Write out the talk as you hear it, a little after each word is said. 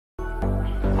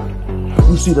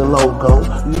You see the logo,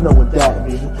 you know what that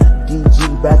means.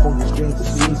 DG back on the screens of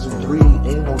season 3.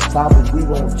 Ain't no topics we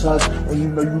won't touch, and you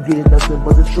know you get nothing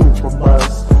but the truth from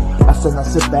us. I said now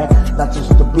sit back, not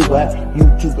just the blue app,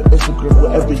 YouTube and Instagram,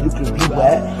 wherever you can view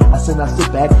at. I said now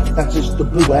sit back, not just the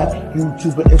blue app,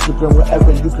 YouTube and Instagram,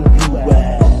 wherever you can view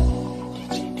at.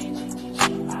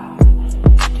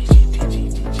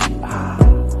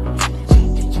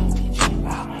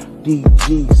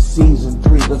 DG season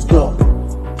 3, let's go.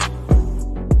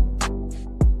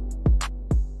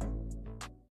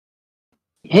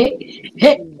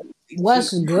 Hey,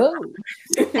 what's good?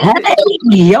 hey,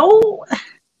 yo.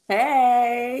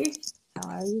 Hey. How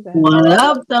are you guys? What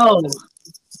up, though?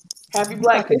 Happy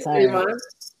Black History Month.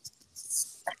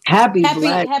 Happy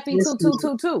Black Happy History.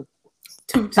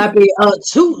 Happy Happy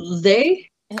Tuesday.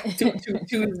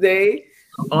 Tuesday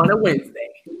on a Wednesday.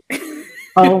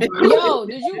 Oh, Yo,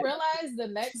 did you realize the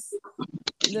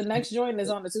next joint is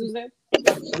on a Tuesday?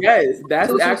 Yes,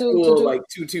 that's actual like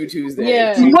 2 Tuesday.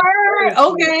 Yeah. Word.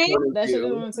 Okay. That shit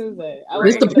is on Tuesday.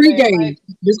 It's the pregame.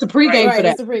 It's the pregame for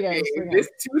that. It's the pregame. This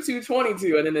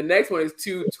 2/2/22, and then the next one is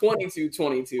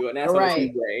 2/22/22, and that's on a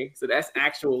Tuesday. So that's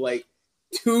actual like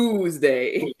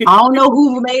Tuesday. I don't know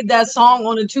who made that song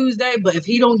on a Tuesday, but if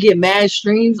he don't get mad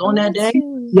streams on that day,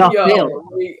 y'all fail.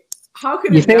 How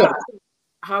could it not?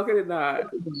 How could it not?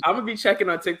 I'm gonna be checking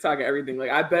on TikTok and everything. Like,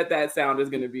 I bet that sound is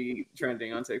gonna be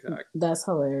trending on TikTok. That's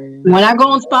hilarious. When I go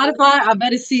on Spotify, I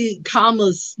better see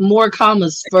more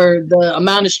commas for the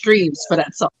amount of streams for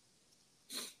that song.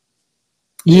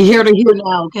 You heard it here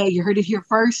now, okay? You heard it here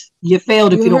first. You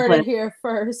failed if you don't play. You heard it here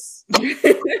first. You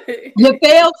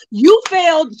failed. You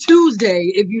failed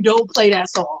Tuesday if you don't play that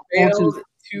song. Failed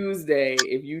Tuesday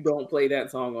if you don't play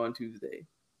that song on Tuesday.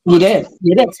 You did.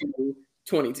 You did.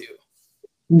 22.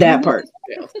 That part.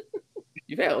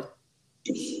 You failed.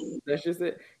 That's just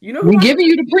it. You know, we're giving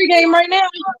you the pregame right now.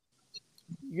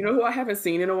 You know who I haven't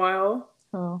seen in a while?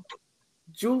 Oh,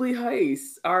 Julie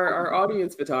Heiss, our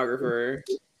audience photographer.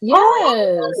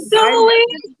 Yes,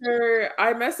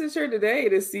 I messaged her today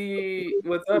to see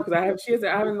what's up because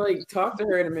I haven't like talked to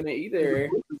her in a minute either.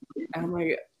 And I'm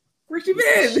like, where's she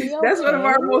been? That's one of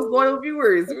our most loyal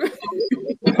viewers.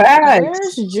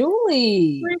 Where's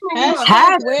Julie?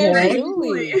 Where's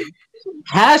Julie?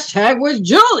 Hashtag where's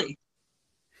Julie?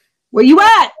 Where you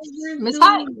at, Miss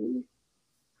Hyde?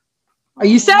 Are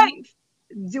you safe?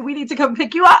 Do we need to come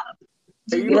pick you up?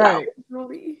 Are you right,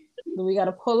 Julie? Do we got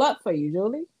to pull up for you,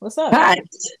 Julie? What's up? Right.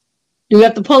 You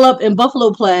have to pull up in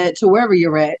Buffalo Plaid to wherever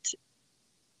you're at,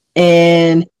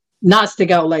 and not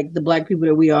stick out like the Black people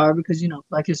that we are, because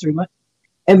Black History Month,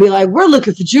 and be like, we're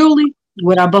looking for Julie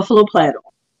with our Buffalo Plaid on.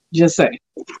 Just say.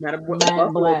 Mad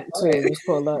Black too. Just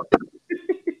pull up.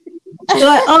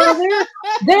 Like,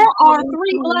 there are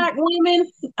 3 Black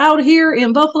women out here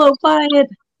in Buffalo Plaid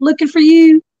looking for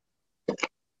you.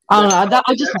 I don't know.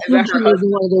 I just assume she was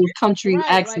one of those country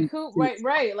accents.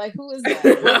 Right. Like, who is that?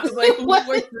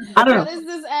 I don't know. What is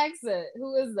this accent?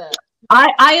 Who is that?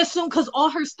 I assume because all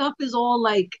her stuff is all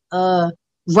like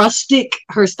rustic.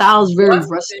 Her style is very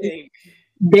rustic,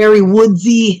 very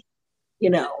woodsy.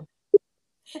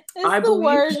 I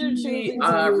believe she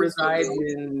resides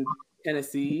in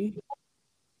Tennessee.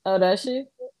 Oh, does she?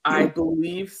 I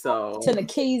believe so.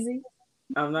 Tennessee.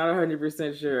 I'm not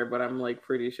 100% sure, but I'm like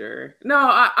pretty sure. No,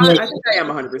 I think I am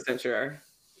 100% sure.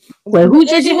 Wait, who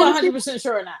is you 100%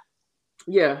 sure or not?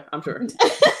 Yeah, I'm sure.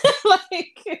 I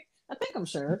think I'm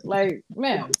sure. Like,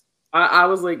 man. I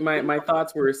was like, my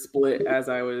thoughts were split as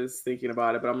I was thinking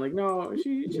about it, but I'm like, no,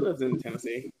 she lives in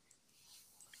Tennessee.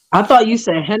 I thought you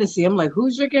said Hennessy. I'm like,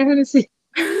 who's drinking Hennessy?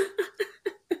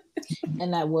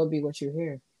 And that would be what you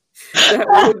hear. That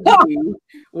would be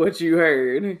what you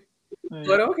heard. Right.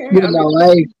 But okay. I'm all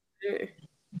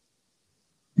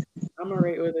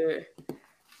right with it.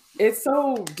 It's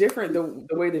so different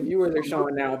the way the viewers are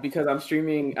showing now because I'm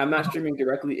not streaming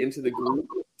directly into the group.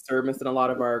 So we're missing a lot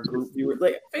of our group viewers.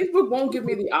 Like, Facebook won't give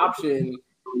me the option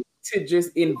to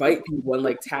just invite people and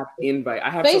like tap invite. I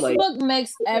have Facebook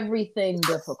makes everything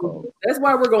difficult. That's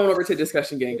why we're going over to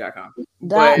discussiongang.com.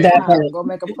 Go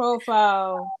make a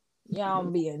profile. Y'all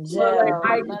be in jail.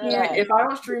 I can't, if I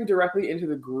don't stream directly into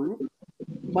the group,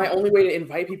 my only way to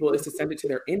invite people is to send it to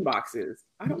their inboxes.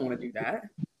 I don't want to do that.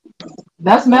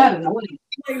 That's mad annoying.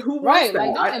 Like, who wants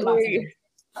that?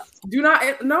 Do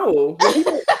not no.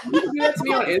 People do that to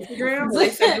me on Instagram. They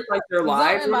send it like their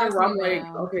lives or whatever. I'm like,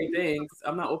 okay, thanks.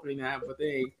 I'm not opening that, but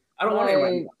I don't want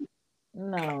to.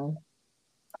 No.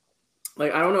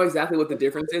 Like, I don't know exactly what the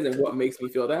difference is and what makes me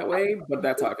feel that way, but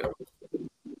that's how I feel.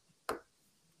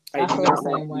 I feel the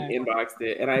same way. Inboxed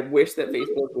it, and I wish that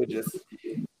Facebook would just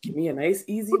give me a nice,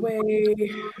 easy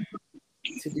way.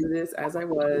 to do this as I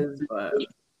was, but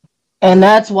And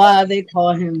that's why they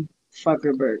call him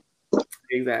Fuckerbird.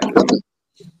 exactly.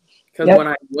 Because when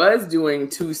I was doing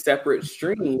 2 separate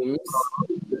streams,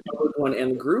 the public one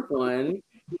and the group one,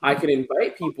 I could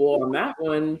invite people on that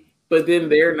one, but then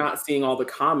they're not seeing all the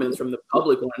comments from the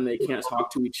public one and they can't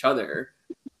talk to each other.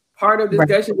 Part of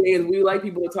discussion day is we like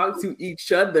people to talk to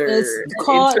each other. It's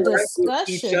called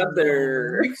discussion. Each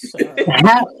other. So.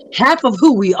 Half of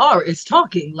who we are is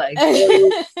talking, like.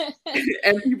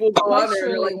 And people go on there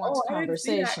and they're like, "Oh, I didn't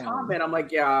see that comment." I'm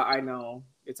like, "Yeah, I know.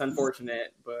 It's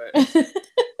unfortunate, but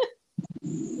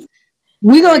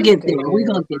we're gonna get there. We're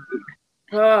gonna get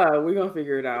there. We're gonna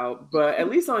figure it out. But at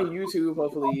least on YouTube,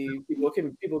 hopefully people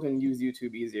can use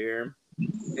YouTube easier.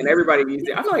 And everybody these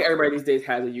days, I feel like everybody these days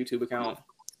has a YouTube account.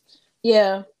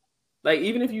 Yeah. Like,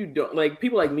 even if you don't, like,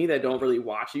 people like me that don't really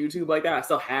watch YouTube like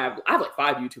that, I have like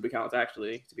 5 YouTube accounts,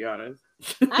 actually, to be honest.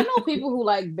 I know people who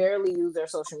like barely use their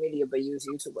social media but use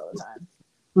YouTube all the time.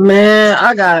 Man,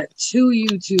 I got 2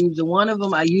 YouTubes, and one of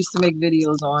them I used to make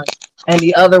videos on, and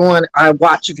the other one I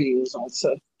watch videos on.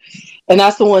 So, and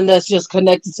that's the one that's just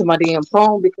connected to my damn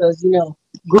phone because, you know,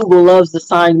 Google loves to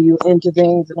sign you into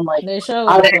things, and I'm like, they show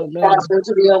I don't know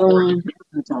to the other one.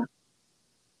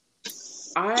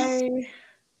 I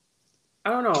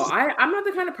don't know. I'm not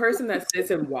the kind of person that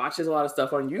sits and watches a lot of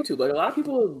stuff on YouTube. Like, a lot of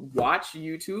people watch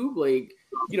YouTube, like,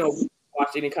 you know,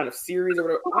 watch any kind of series or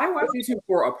whatever. I watch YouTube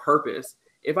for a purpose.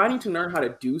 If I need to learn how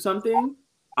to do something,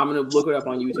 I'm going to look it up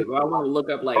on YouTube. If I want to look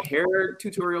up, like, hair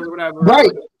tutorials or whatever,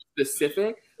 right, like,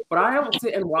 specific. But I don't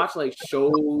sit and watch, like,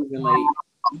 shows and, like,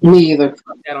 me either.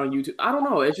 That on YouTube. I don't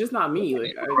know. It's just not me.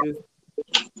 Like, I don't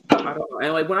know.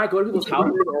 And, like, when I go to people's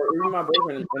houses or even my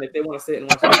boyfriend, and if they want to sit and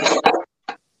watch YouTube,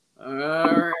 all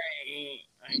right,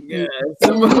 I guess.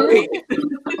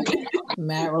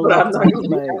 Matt, but I'm not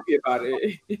really happy about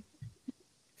it.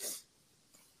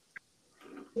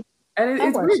 And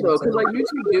it's weird though, because like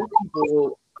YouTube gives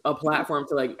people a platform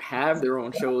to like have their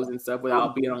own shows and stuff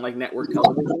without being on like network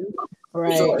television.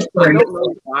 Right. So I don't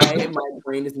know why my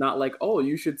brain is not like, oh,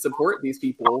 you should support these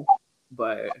people,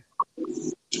 but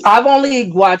I've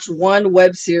only watched one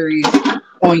web series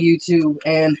on YouTube,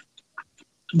 and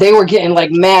they were getting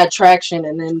like mad traction,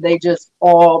 and then they just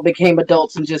all became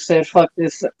adults and just said, fuck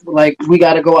this, like, we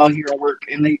got to go out here and work.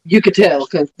 And you could tell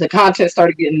because the content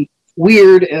started getting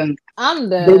weird, and I'm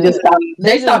done. They just stopped.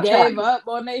 They just gave trying. up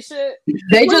on their shit.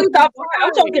 They just stopped.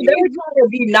 I'm talking. They were trying to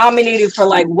be nominated for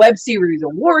like web series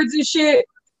awards and shit,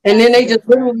 and then they just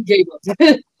literally gave up.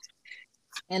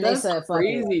 And they said, "Fuck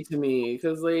crazy it." to me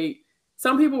because like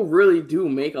some people really do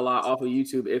make a lot off of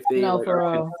YouTube if they like,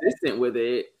 are consistent with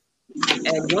it.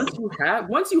 And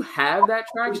once you have that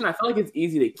traction, I feel like it's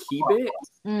easy to keep it.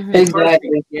 Mm-hmm. It's hard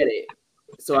to get it.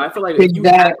 So I feel like if you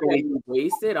have it and you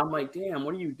waste it, I'm like, damn,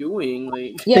 what are you doing?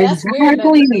 Like, yeah, that's weird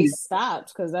that they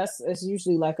stopped because it's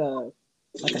usually like a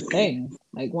thing.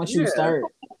 Like once you start.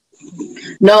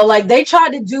 No, like they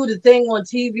tried to do the thing on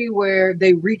TV where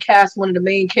they recast one of the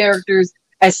main characters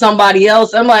as somebody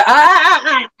else. I'm like,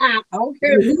 I don't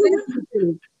care.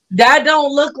 That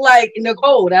don't look like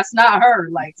Nicole. That's not her.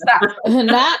 Like, stop.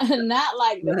 not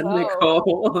like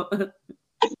Nicole.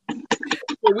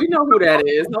 We know who that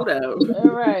is, no doubt.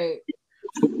 All right.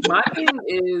 My thing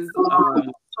is,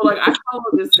 so like I follow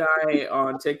this guy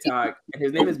on TikTok, and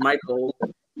his name is Michael,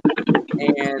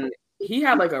 and he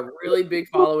had like a really big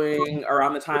following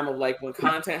around the time of like when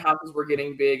content houses were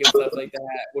getting big and stuff like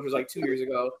that, which was like 2 years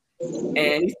ago.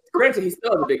 And granted, he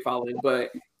still has a big following,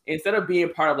 but instead of being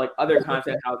part of like other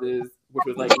content houses, which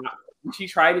was like which he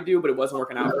tried to do, but it wasn't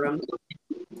working out for him,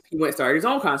 he went started his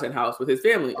own content house with his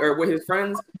family or with his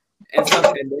friends and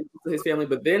stuff, and then his family.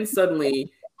 But then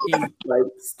suddenly he like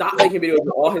stopped making videos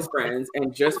with all his friends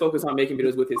and just focused on making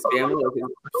videos with his family, like his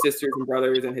sisters and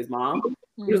brothers and his mom.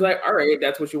 He was like, all right,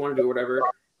 that's what you want to do, whatever.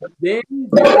 Then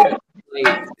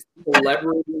like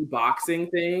celebrity boxing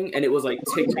thing, and it was like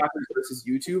TikTokers versus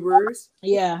YouTubers.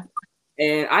 Yeah.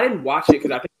 And I didn't watch it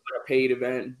because I think it was like a paid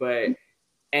event, but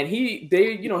he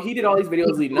did all these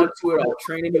videos leading up to it, all the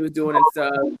training he was doing and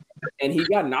stuff, and he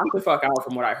got knocked the fuck out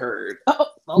from what I heard.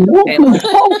 And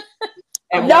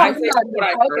when I say what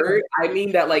I heard, I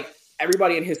mean that like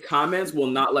everybody in his comments will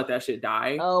not let that shit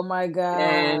die. Oh my god!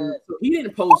 And so he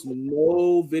didn't post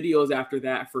no videos after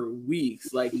that for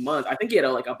weeks, like months. I think he had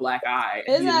a black eye.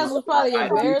 His ass was probably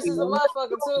embarrassed as a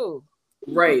motherfucker too.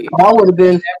 Right. That would have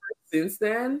been. Since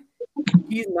then,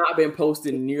 he's not been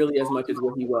posting nearly as much as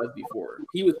what he was before.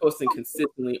 He was posting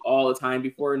consistently all the time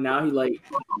before. Now I'd be like,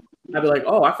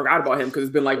 oh, I forgot about him because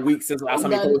it's been like weeks since last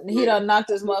time he posted. He done knocked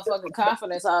his motherfucking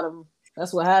confidence out of him.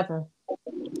 That's what happened.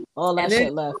 All that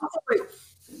shit left.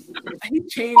 he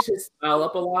changed his style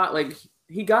up a lot. Like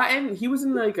he was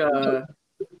in like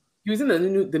he was in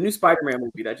the new Spider-Man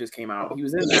movie that just came out. He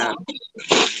was in that.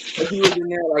 But he was in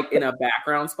there like in a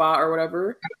background spot or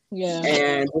whatever. Yeah.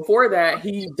 And before that,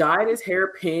 he dyed his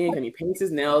hair pink and he paints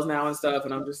his nails now and stuff.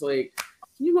 And I'm just like,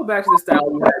 can you go back to the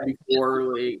style you had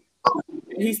before? Like,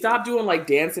 he stopped doing like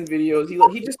dancing videos.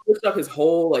 He just switched up his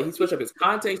whole he switched up his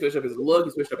content, switched up his look,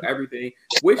 he switched up everything.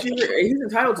 Which he's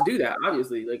entitled to do that,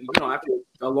 obviously. Like, after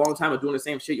a long time of doing the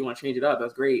same shit, you want to change it up.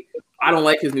 That's great. I don't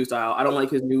like his new style. I don't like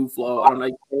his new flow. I don't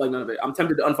like none of it. I'm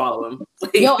tempted to unfollow him.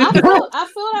 Yo, I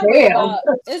feel that way about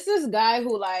it's this guy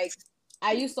who like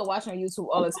I used to watch on YouTube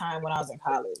all the time when I was in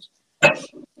college.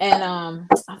 And I'm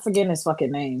forgetting his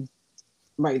fucking name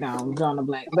right now. I'm drawing a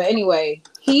blank. But anyway,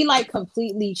 he like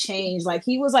completely changed. Like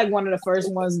he was like one of the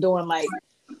first ones doing like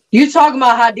you talking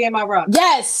about How Damn I Rock?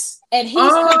 Yes. And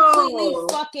he's completely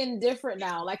fucking different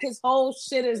now. Like his whole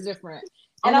shit is different.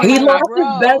 And he lost his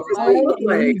best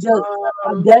friend. He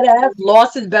just dead ass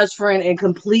lost his best friend and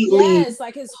completely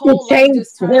like his whole life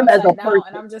just turned him as a person.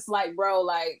 And I'm just like, bro,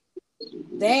 like,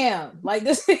 damn, like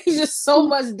this is just so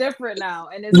much different now.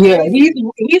 And it's crazy.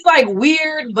 he's like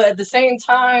weird, but at the same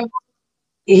time,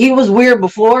 he was weird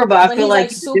before. But I feel like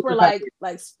he's super like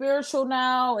spiritual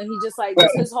now, and he just like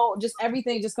his whole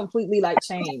everything just completely like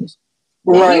changed.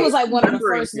 Right. He was like one of the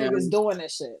first niggas doing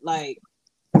this shit, like.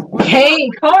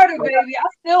 Kane Carter, baby. I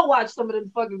still watch some of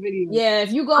them fucking videos. Yeah,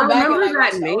 if you go back, I remember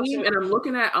that name, and I'm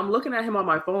looking at him on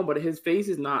my phone, but his face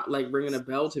is not like ringing a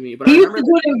bell to me. But he used to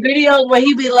do them videos where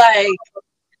he'd be like,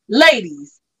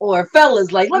 "Ladies or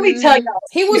fellas, like, let me tell you."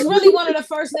 He was really one of the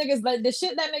first niggas. Like the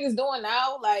shit that niggas doing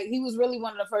now, like he was really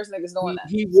one of the first niggas doing that.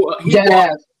 He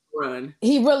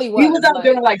really was. He was out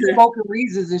there like smoking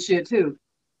reasons and shit too.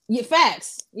 Yeah,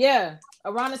 facts. Yeah.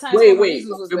 Around the time. Wait.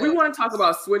 If we want to talk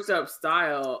about switched up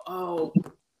style,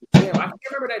 damn, I can't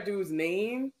remember that dude's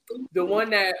name. The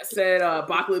one that said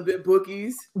 "Bacla Bit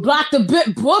Bookies." Block the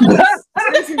Bit Bookies.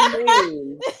 What's his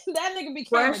name? That nigga became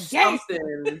Fresh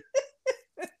something.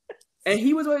 And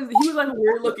he was like a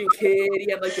weird looking kid. He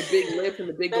had like the big lips and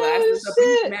the big glasses and stuff. He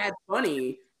was mad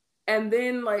funny. And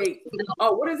then like,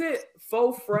 what is it?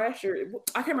 Faux Fresh or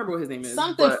I can't remember what his name is.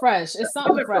 Something fresh. It's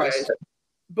something fresh.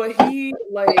 But he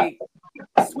like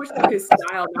switched up his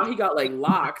style. Now he got like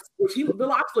locks, which the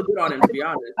locks look good on him to be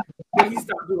honest. When he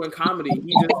stopped doing comedy,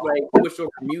 he just like switched over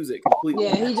music completely.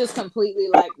 Yeah, he just completely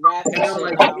like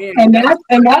rapping. And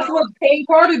that's what Kane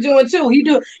Carter doing too.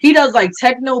 He does like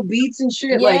techno beats and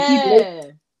shit. Yeah.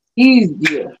 Like he's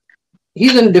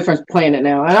in a different planet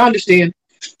now. And I understand.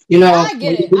 I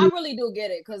get it. I really do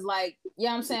get it. Cause like,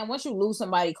 I'm saying once you lose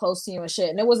somebody close to you and shit,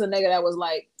 and there was a nigga that was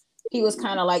like, he was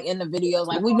kind of like in the videos,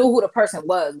 like we knew who the person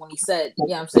was when he said,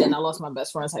 I'm saying I lost my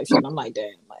best friend type shit. And I'm like,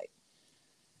 damn, like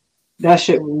that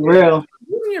shit real.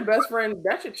 Losing your best friend,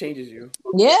 that shit changes you.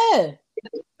 Yeah.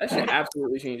 That shit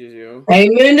absolutely changes you.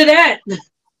 Amen to that.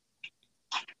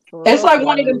 It's like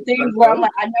one of them things where I'm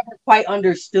like, I never quite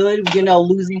understood,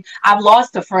 losing. I've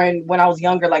lost a friend when I was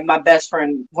younger, like my best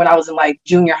friend when I was in like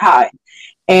junior high.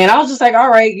 And I was just like, all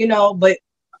right, but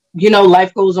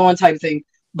life goes on type thing.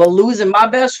 But losing my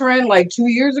best friend like 2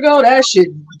 years ago, that shit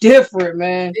different,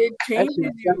 man. It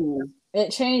changes you.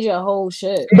 It changed your whole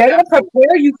shit. They don't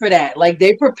prepare you for that. Like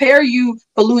they prepare you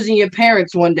for losing your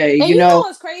parents one day. And you know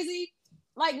what's crazy?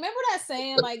 Like, remember that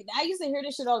saying? Like, I used to hear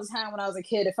this shit all the time when I was a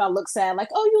kid. If I look sad, like,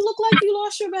 oh, you look like you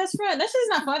lost your best friend. That shit's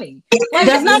not funny. Like,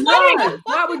 that's not funny.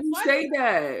 Why would you say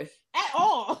that? At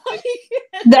all.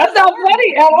 That's not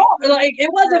funny at all. Like, it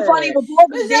wasn't funny before.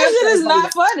 That shit is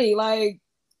not funny. Like,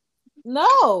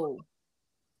 no.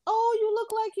 Oh, you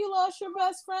look like you lost your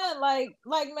best friend. Like,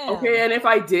 man. Okay, and if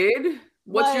I did,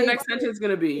 what's your next sentence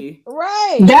gonna be?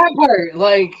 Right. That part,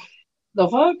 like, the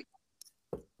fuck?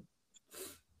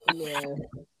 Yeah.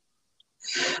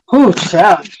 Oh,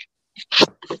 child.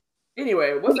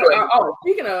 Anyway,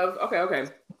 speaking of, okay.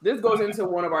 This goes into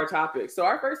one of our topics. So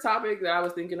our first topic that I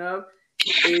was thinking of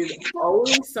is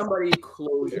owing somebody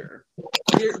closure.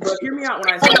 But hear me out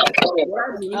when I say that. What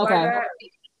I mean by that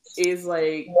is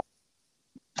like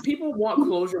people want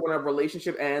closure when a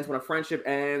relationship ends, when a friendship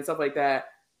ends, stuff like that.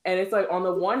 And it's like on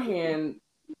the one hand,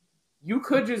 you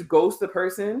could just ghost the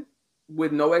person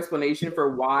with no explanation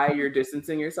for why you're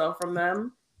distancing yourself from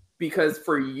them. Because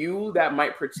for you, that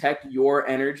might protect your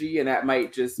energy and that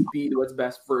might just be what's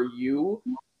best for you.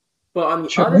 But on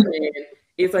the other hand,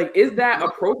 it's like, is that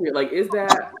appropriate? Like, is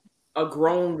that a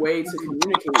grown way to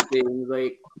communicate things?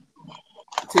 Like,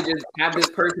 to just have this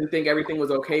person think everything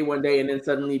was okay one day and then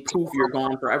suddenly, poof, you're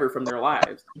gone forever from their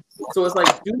lives. So it's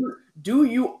like, do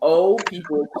you owe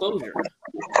people closure?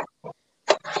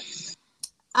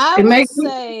 I would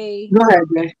say... Go ahead,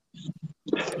 man.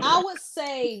 I would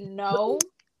say no,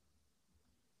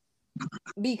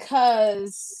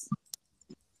 because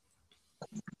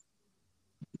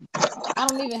I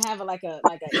don't even have like a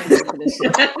answer for this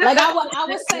shit. Like I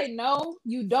would say no.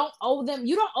 You don't owe them.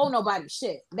 You don't owe nobody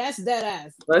shit. That's dead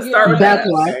ass. Let's start with That's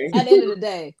that. why. At the end of the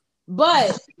day,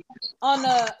 but on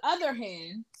the other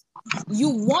hand, you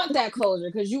want that closure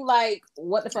because you like,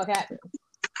 what the fuck happened?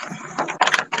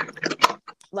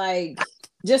 Like,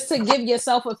 just to give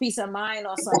yourself a peace of mind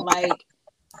on some like,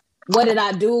 what did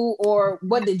I do, or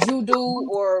what did you do,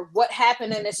 or what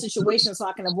happened in this situation so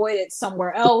I can avoid it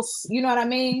somewhere else. You know what I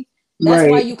mean? That's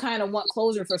why you kind of want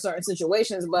closure for certain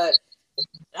situations. But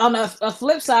on a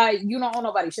flip side, you don't owe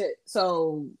nobody shit.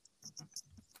 So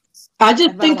I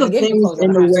just think of things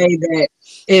in the way that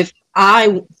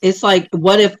it's like,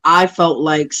 what if I felt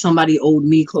like somebody owed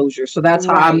me closure? So that's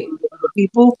how I'm with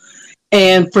people.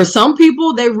 And for some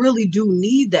people, they really do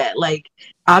need that. Like,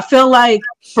 I feel like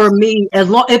for me,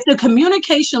 if the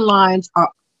communication lines are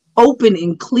open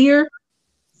and clear,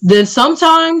 then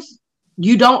sometimes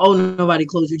you don't owe nobody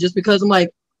closure, just because I'm like,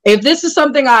 if this is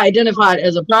something I identified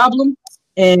as a problem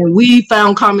and we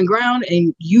found common ground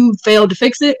and you failed to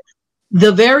fix it,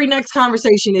 the very next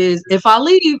conversation is, if I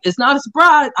leave, it's not a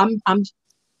surprise.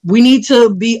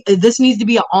 This needs to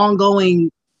be an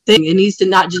ongoing thing. It needs to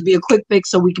not just be a quick fix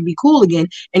so we can be cool again.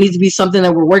 It needs to be something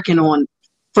that we're working on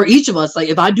for each of us. Like,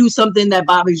 if I do something that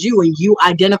bothers you and you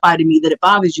identify to me that it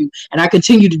bothers you and I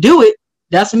continue to do it,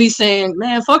 that's me saying,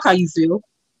 man, fuck how you feel.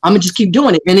 I'm gonna just keep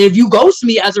doing it. And if you ghost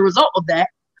me as a result of that,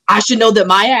 I should know that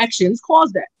my actions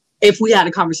caused that, if we had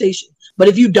a conversation. But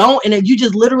if you don't, and if you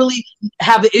just literally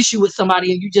have an issue with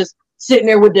somebody and you just sitting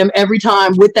there with them every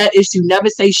time with that issue, never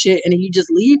say shit, and then you just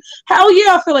leave, hell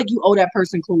yeah, I feel like you owe that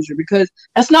person closure, because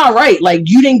that's not right. Like,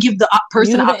 you didn't give the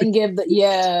person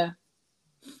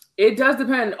It does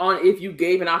depend on if you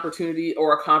gave an opportunity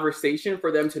or a conversation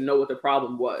for them to know what the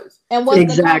problem was. And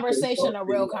was the conversation a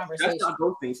real conversation? That's not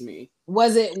ghosting to me.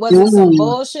 Was it some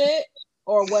bullshit,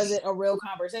 or was it a real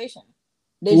conversation?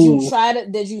 Did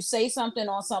you say something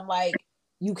on some, like,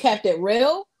 you kept it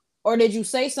real, or did you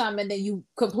say something and then you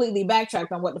completely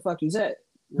backtracked on what the fuck you said?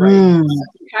 Right.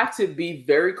 You have to be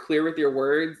very clear with your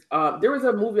words. There was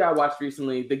a movie I watched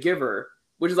recently, The Giver,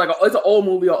 which is like it's an old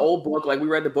movie, an old book. Like, we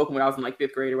read the book when I was in like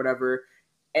 5th grade or whatever.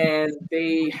 And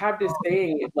they have this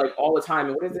saying like all the time.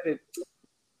 And what is it?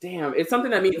 It's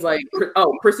something that means like,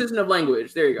 precision of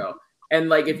language. There you go. And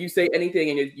like, if you say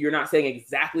anything and you're not saying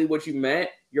exactly what you meant,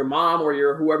 your mom or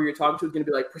whoever you're talking to is going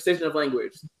to be like, precision of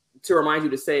language, to remind you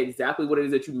to say exactly what it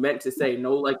is that you meant to say.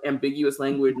 No like ambiguous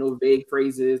language, no vague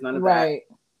phrases, none of that.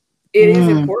 It is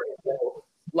important though.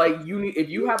 Like, if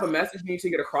you have a message you need to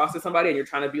get across to somebody and you're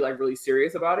trying to be like really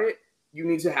serious about it, you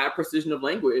need to have precision of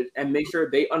language and make sure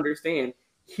they understand,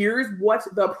 here's what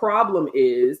the problem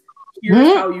is,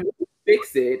 here's how you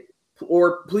fix it,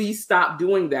 or please stop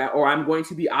doing that, or I'm going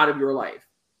to be out of your life.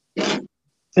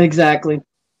 Exactly.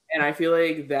 And I feel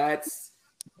like that's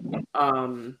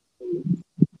not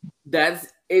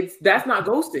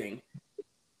ghosting.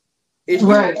 If you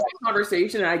had a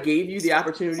conversation and I gave you the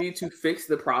opportunity to fix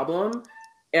the problem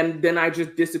and then I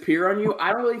just disappear on you,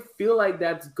 I don't really feel like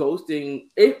that's ghosting.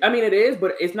 It is,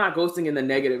 but it's not ghosting in the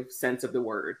negative sense of the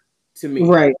word to me.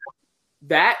 Right.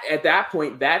 That, at that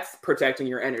point, that's protecting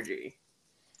your energy.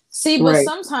 See, but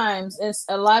sometimes it's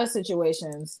a lot of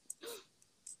situations.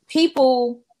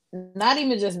 People, not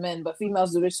even just men, but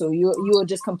females do this too. You will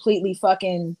just completely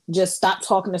fucking just stop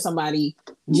talking to somebody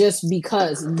just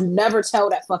because. You never tell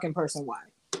that fucking person why.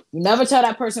 You never tell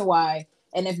that person why.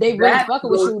 And if they really fucking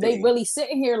with you, they really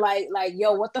sitting here like,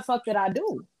 yo, what the fuck did I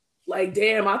do? Like,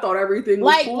 damn, I thought everything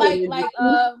was cool.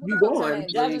 You going?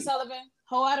 Jasmine Sullivan,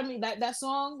 Hoe Out of Me, that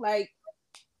song, like,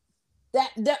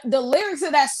 the lyrics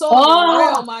of that song are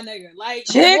real, my nigga. Like,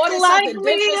 you wanted something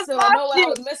different still. I know what I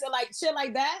was missing, like shit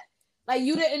like that. Like,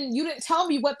 you didn't tell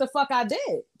me what the fuck I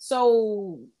did.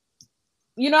 So,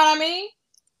 you know what I mean?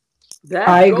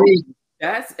 I agree.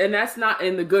 That's not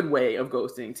in the good way of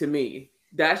ghosting to me.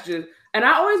 That's just, and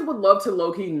I always would love to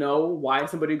low key know why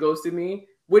somebody ghosted me,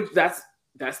 which that's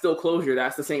still closure.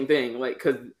 That's the same thing. Like,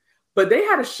 but they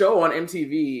had a show on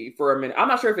MTV for a minute. I'm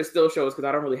not sure if it still shows because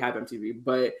I don't really have MTV,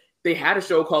 but they had a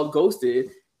show called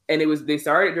Ghosted, and they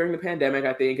started during the pandemic,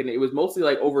 I think, and it was mostly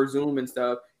like over Zoom and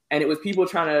stuff. And it was people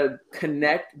trying to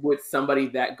connect with somebody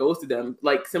that ghosted them,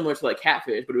 like similar to like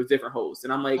Catfish, but it was different hosts.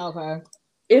 And I'm like, okay,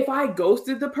 if I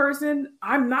ghosted the person,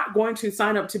 I'm not going to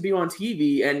sign up to be on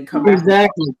TV and come back.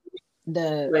 Exactly.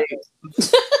 Like,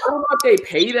 I don't know if they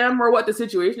pay them or what the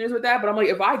situation is with that, but I'm like,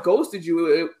 if I ghosted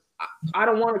you, I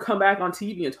don't want to come back on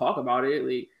TV and talk about it.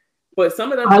 Like, But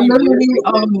some of them, I literally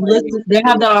listen. They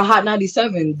have that on Hot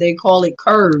 97. They call it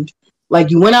curved. Like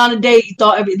you went on a date, you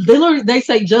thought they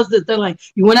say just this. They're like,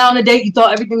 you went out on a date, you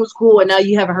thought everything was cool, and now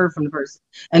you haven't heard from the person.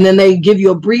 And then they give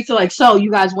you a brief. They're like, so you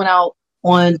guys went out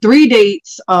on 3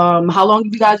 dates. How long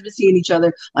have you guys been seeing each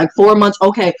other? Like 4 months.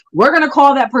 Okay, we're gonna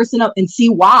call that person up and see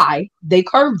why they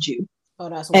curved you. Oh,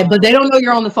 that's wild. But they don't know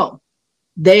you're on the phone.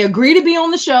 They agree to be on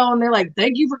the show, and they're like,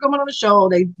 thank you for coming on the show.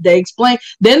 They explain.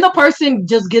 Then the person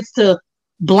just gets to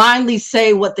blindly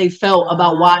say what they felt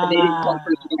about why they didn't call the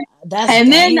person.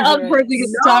 And then the other person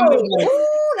gets to talk about it.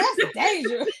 Ooh, that's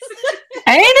dangerous.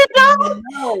 Ain't it though?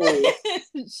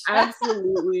 No.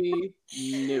 Absolutely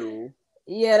no.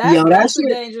 Yeah, that's a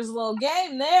dangerous little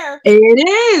game there. It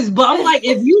is, but I'm like,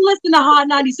 if you listen to Hot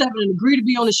 97 and agree to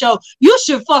be on the show, you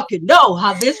should fucking know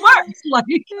how this works. Like,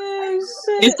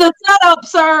 it's a setup,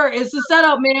 sir. It's a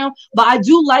setup, ma'am. But I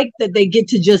do like that they get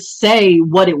to just say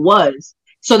what it was,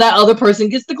 so that other person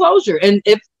gets the closure. And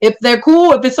if they're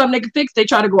cool, if it's something they can fix, they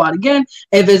try to go out again.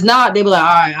 If it's not, they be like,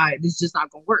 all right, this is just not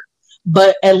gonna work.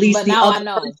 But at least the other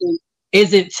person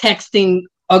isn't texting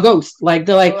a ghost. Like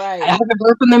they're like, I haven't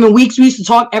heard from them in weeks. We used to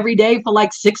talk every day for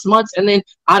like 6 months, and then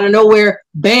out of nowhere,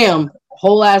 bam,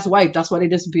 whole ass wife. That's why they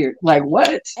disappeared. Like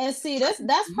what? And see, that's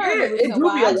part of the reason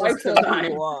why I just kill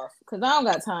people off, because I don't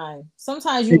got time.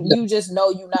 Sometimes you just know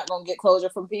you're not gonna get closure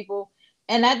from people,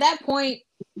 and at that point,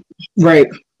 right,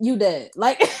 you dead.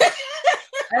 Like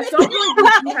at some point, you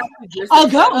have to just a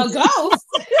ghost.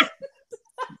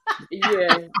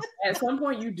 Yeah, at some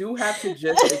point you do have to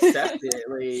just accept it,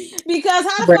 like, because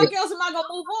how the fuck else am I gonna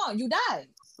move on? You died,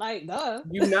 like duh.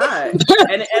 You not,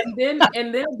 and then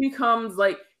it becomes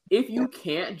like, if you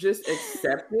can't just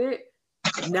accept it,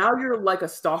 now you're like a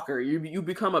stalker. You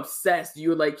become obsessed.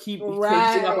 You like keep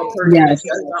chasing up a person that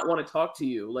does not want to talk to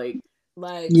you. Like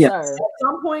sir. At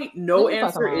some point, no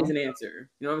answer is an answer.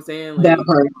 You know what I'm saying? Like,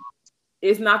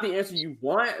 it's not the answer you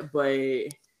want, but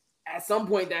at some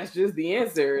point, that's just the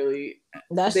answer. Like,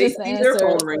 that's just the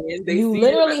answer. You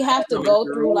literally have to go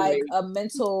through like a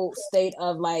mental state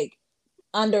of like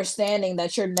understanding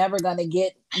that you're never gonna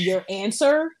get your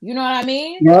answer. You know what I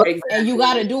mean? Yep. And you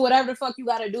got to do whatever the fuck you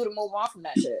got to do to move on from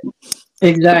that shit.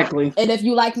 Exactly. And if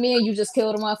you like me and you just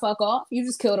kill the motherfucker off, you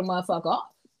just kill the motherfucker off.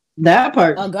 That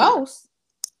part. A ghost.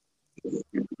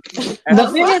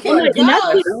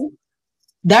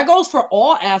 That goes for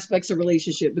all aspects of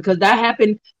relationship, because that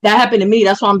happened to me.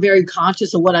 That's why I'm very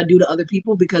conscious of what I do to other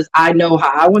people, because I know how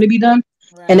I want to be done.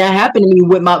 Right. And that happened to me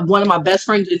with one of my best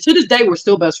friends. And to this day, we're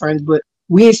still best friends, but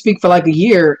we didn't speak for like a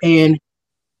year. And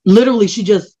literally, she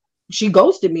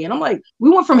ghosted me. And I'm like, we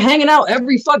went from hanging out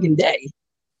every fucking day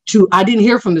to I didn't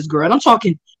hear from this girl. And I'm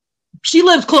talking, she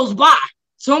lives close by.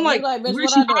 So I'm like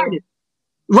where's she hiding?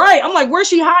 Right. I'm like, where's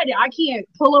she hiding? I can't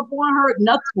pull up on her.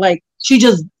 Nothing. Like, she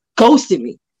just ghosted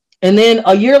me. And then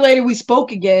a year later we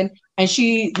spoke again, and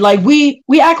she like we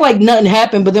act like nothing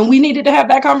happened, but then we needed to have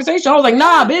that conversation. I was like,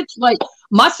 nah, bitch, like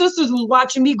my sisters was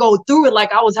watching me go through it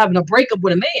like I was having a breakup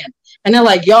with a man. And they're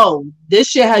like, yo, this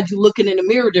shit had you looking in the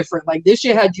mirror different. Like, this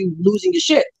shit had you losing your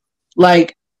shit.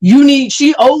 Like,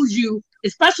 she owes you,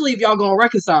 especially if y'all gonna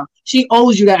reconcile, she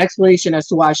owes you that explanation as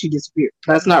to why she disappeared.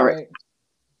 That's not right.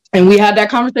 And we had that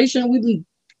conversation. We've been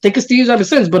thick as thieves ever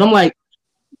since. But I'm like,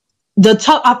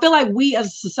 I feel like we as a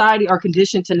society are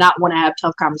conditioned to not want to have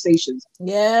tough conversations.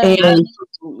 Yeah.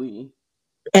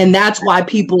 And that's why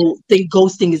people think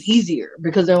ghosting is easier,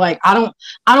 because they're like, I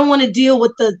don't want to deal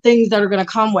with the things that are going to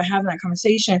come with having that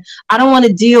conversation. I don't want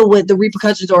to deal with the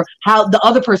repercussions or how the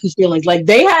other person's feelings. Like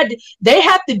they had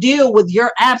to deal with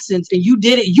your absence, and you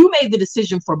did it. You made the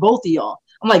decision for both of y'all.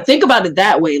 I'm like, think about it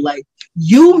that way. Like,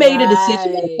 you made a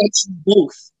decision that affects you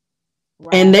both.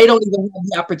 Right. And they don't even have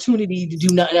the opportunity to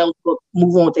do nothing else but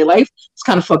move on with their life. It's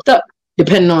kind of fucked up,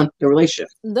 depending on the relationship.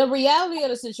 The reality of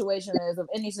the situation is, of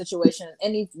any situation,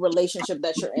 any relationship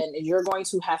that you're in, you're going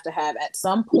to have at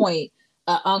some point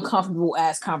an uncomfortable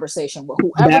ass conversation with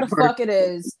whoever the fuck it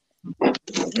is.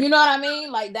 You know what I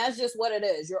mean? Like, that's just what it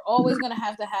is. You're always going to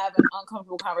have an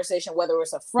uncomfortable conversation, whether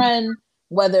it's a friend,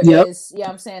 whether it's,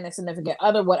 I'm saying, a significant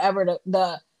other, whatever.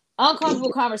 The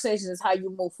uncomfortable conversations is how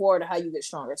you move forward and how you get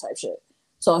stronger type shit.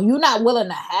 So if you're not willing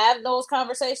to have those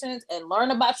conversations and learn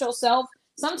about yourself,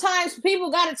 sometimes people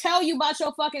got to tell you about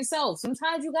your fucking self.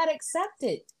 Sometimes you got to accept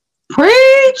it.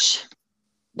 Preach.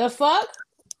 The fuck?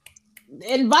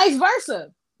 And vice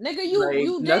versa. Nigga,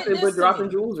 you did nothing this but dropping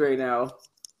jewels right now.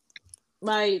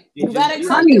 Like, you got to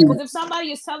accept it. Because if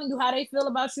somebody is telling you how they feel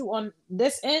about you on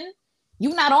this end,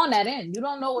 you're not on that end. You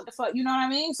don't know what the fuck, you know what I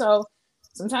mean? So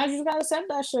sometimes you just got to accept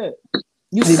that shit.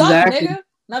 You suck, nigga.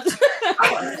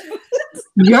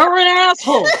 You're an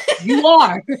asshole. You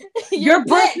are. Your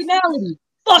dick. personality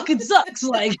fucking sucks.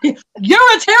 Like,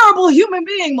 you're a terrible human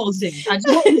being most days.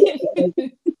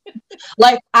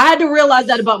 Like, I had to realize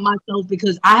that about myself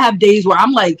because I have days where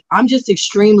I'm just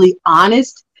extremely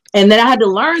honest. And then I had to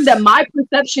learn that my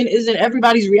perception isn't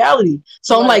everybody's reality.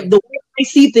 So I'm like, the way I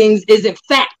see things isn't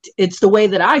fact. It's the way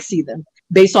that I see them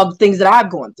based off the things that I've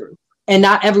gone through. And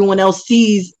not everyone else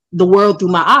sees the world through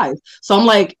my eyes. So I'm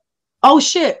like, oh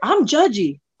shit, I'm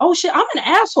judgy. Oh shit, I'm an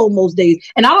asshole most days.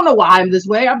 And I don't know why I'm this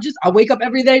way. I wake up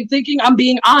every day thinking I'm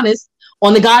being honest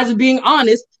on the guise of being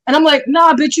honest. And I'm like,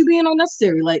 nah, bitch, you being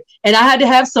unnecessary. Like, and I had to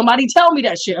have somebody tell me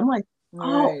that shit. I'm like,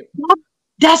 oh,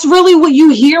 that's really what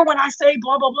you hear when I say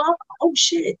blah, blah, blah. Oh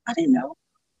shit, I didn't know.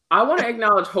 I want to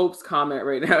acknowledge Hope's comment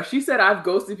right now. She said, I've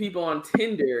ghosted people on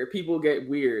Tinder. People get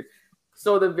weird.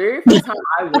 So the very first time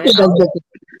I went out,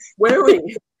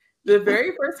 the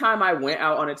very first time I went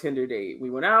out on a Tinder date, we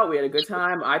went out, we had a good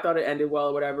time. I thought it ended well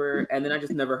or whatever. And then I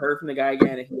just never heard from the guy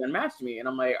again and he unmatched me. And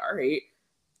I'm like, all right.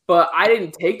 But I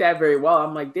didn't take that very well.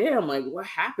 I'm like, damn, like what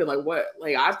happened? Like what?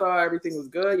 Like I thought everything was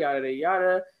good, yada, yada,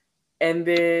 yada. And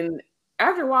then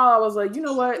after a while, I was like, you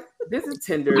know what? This is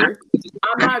Tinder.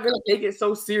 I'm not going to take it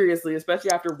so seriously,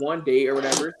 especially after one date or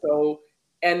whatever. So,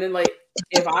 and then like,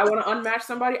 if I want to unmatch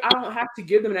somebody, I don't have to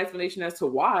give them an explanation as to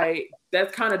why.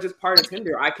 That's kind of just part of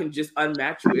Tinder. I can just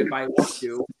unmatch you if I want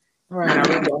to. Right. And I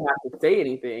really don't have to say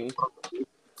anything.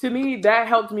 To me, that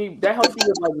helped me with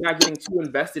like not getting too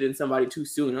invested in somebody too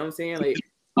soon. You know what I'm saying? Like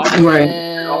off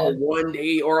of one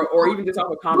day or even just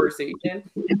off a conversation.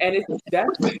 And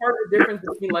that's part of the difference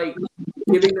between like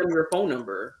giving them your phone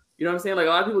number. You know what I'm saying? Like a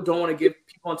lot of people don't want to give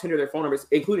people on Tinder their phone numbers,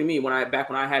 including me when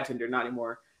I had Tinder, not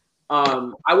anymore.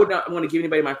 I would not want to give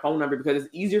anybody my phone number because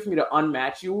it's easier for me to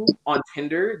unmatch you on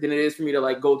Tinder than it is for me to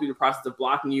like go through the process of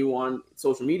blocking you on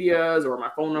social medias or my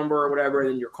phone number or whatever.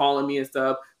 And then you're calling me and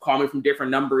stuff, call me from different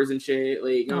numbers and shit.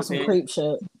 Like, you know what I'm saying? Creep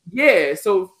shit. Yeah.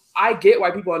 So I get why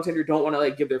people on Tinder don't want to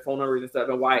like give their phone numbers and stuff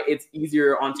and why it's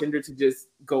easier on Tinder to just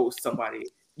ghost somebody.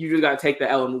 You just got to take the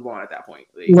L and move on at that point.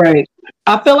 Like, right.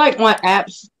 I feel like on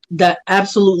apps that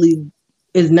absolutely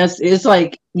is necessary. It's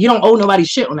like you don't owe nobody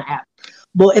shit on the app.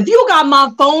 But if you got my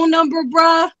phone number,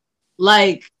 bruh,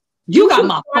 like you got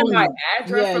my phone number.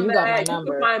 Address from got my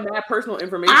number. You can find that personal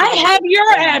information. I have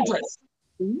your address.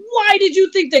 Why did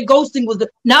you think that ghosting was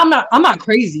now I'm not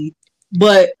crazy,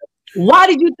 but why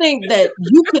did you think that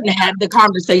you couldn't have the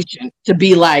conversation to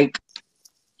be like,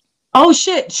 oh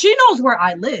shit, she knows where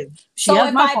I live. She so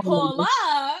if I pull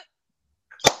up,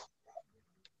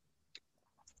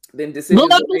 then decisions.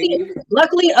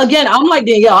 Luckily, again, I'm like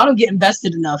Danielle. I don't get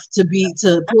invested enough to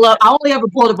pull up. I only ever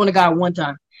pulled up on a guy one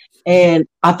time, and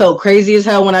I felt crazy as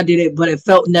hell when I did it, but it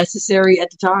felt necessary at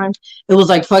the time. It was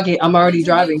like, fuck it, I'm already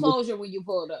driving. Closure when you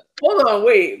pulled up. Hold on,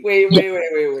 wait.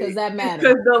 Because that matters.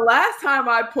 Because the last time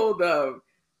I pulled up,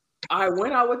 I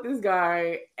went out with this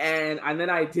guy, and then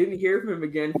I didn't hear from him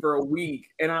again for a week,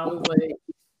 and I was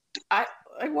like,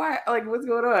 why? Like, what's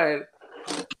going on?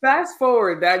 Fast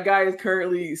forward, that guy is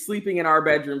currently sleeping in our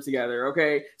bedroom together,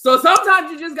 okay? So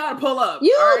sometimes you just gotta pull up.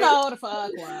 You know the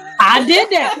fuck what. I did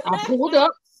that. I pulled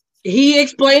up. He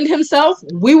explained himself.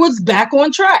 We was back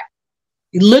on track.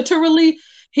 Literally,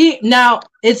 now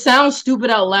it sounds stupid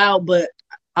out loud, but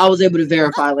I was able to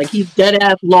verify. Like he dead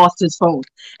ass lost his phone.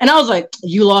 And I was like,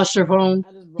 you lost your phone?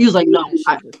 He was like, no,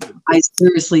 I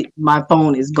seriously, my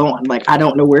phone is gone. Like, I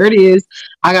don't know where it is.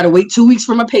 I got to wait 2 weeks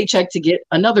for my paycheck to get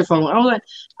another phone. I was like,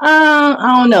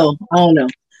 I don't know.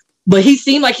 But he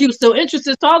seemed like he was still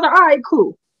interested. So I was like, all right,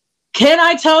 cool. Can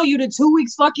I tell you that 2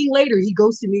 weeks fucking later, he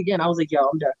ghosted me again? I was like, yo,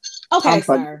 I'm done. Okay,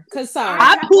 sir. Because, sir,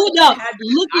 I pulled up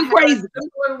looking crazy.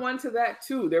 I one to that,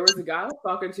 too. There was a guy I was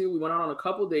talking to. We went out on a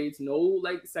couple dates. No,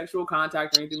 like, sexual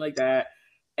contact or anything like that.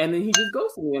 And then he just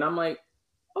ghosted me. And I'm like,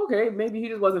 okay, maybe he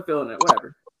just wasn't feeling it,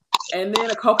 whatever. And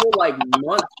then a couple like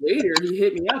months later, he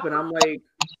hit me up and I'm like,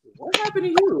 what happened to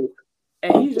you?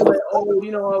 And he's just like, oh,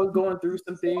 you know, I was going through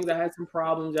some things. I had some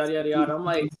problems, yada, yada, yada. I'm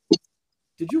like,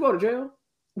 did you go to jail?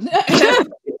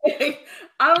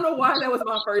 I don't know why that was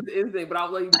my first instinct, but I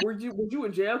was like, were you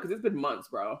in jail? Because it's been months,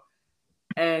 bro.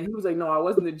 And he was like, no, I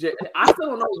wasn't in jail. I still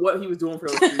don't know what he was doing for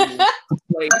those 3 months.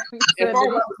 Like,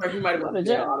 if he might have gone to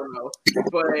jail, I don't know.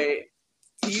 But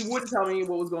he wouldn't tell me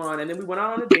what was going on. And then we went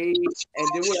out on a date and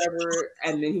did whatever.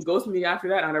 And then he ghosted me after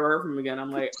that. And I never heard from him again.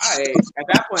 I'm like, all right. At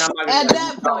that point, I'm not going to. At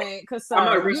that point, because I'm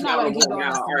not reaching out and going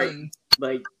out. All right.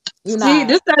 Like, see,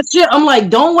 that shit. I'm like,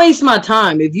 don't waste my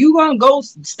time. If you gonna go,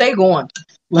 stay going.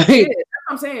 Like, yeah, that's what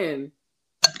I'm saying.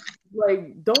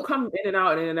 Like, don't come in and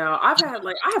out. I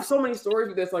have so many stories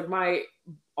with this. Like, my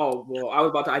Oh, well, I was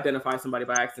about to identify somebody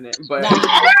by accident, but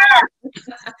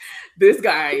this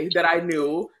guy that I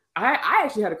knew, I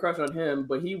actually had a crush on him,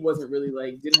 but he wasn't really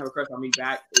like, didn't have a crush on me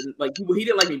back. Like he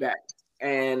didn't like me back.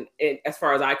 And as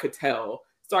far as I could tell,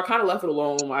 so I kind of left it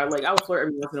alone. I would flirt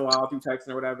every once in a while through texting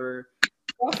or whatever.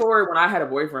 Fast forward, when I had a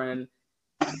boyfriend,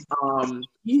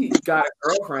 he got a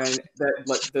girlfriend, that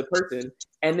like the person,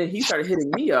 and then he started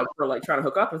hitting me up for like trying to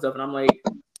hook up and stuff. And I'm like,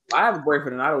 I have a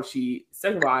boyfriend and I don't cheat.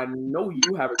 Second of all, I know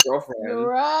you have a girlfriend,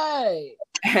 right?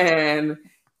 And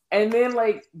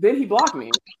then he blocked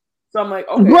me. So I'm like,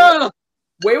 okay,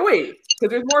 wait,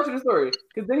 because there's more to the story.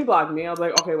 Because then he blocked me. I was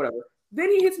like, okay, whatever. Then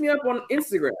he hits me up on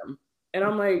Instagram, and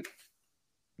I'm like,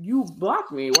 you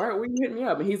blocked me. Why were you hitting me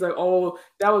up? And he's like, oh,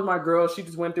 that was my girl. She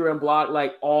just went through and blocked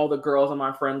like all the girls on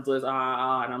my friends list. And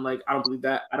I'm like, I don't believe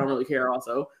that. I don't really care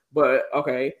also. But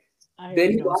okay.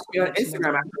 Then he blocked me on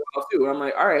Instagram after a while too. And I'm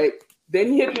like, all right.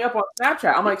 Then he hit me up on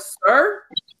Snapchat. I'm like, sir,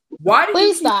 why did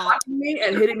you keep blocking me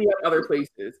and hitting me up other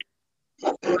places?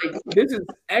 Like, this is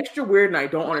extra weird and I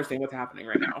don't understand what's happening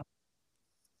right now.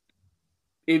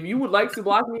 If you would like to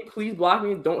block me, please block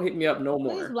me. Don't hit me up no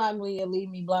more. Please block me and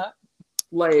leave me blocked.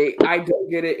 Like, I don't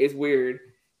get it. It's weird.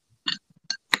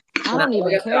 I don't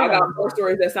even care. I got more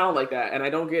stories that sound like that, and I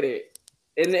don't get it.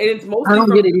 And it's mostly I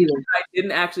don't get it either. I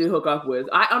didn't actually hook up with.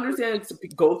 I understand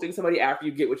ghosting somebody after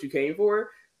you get what you came for,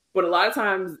 but a lot of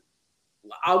times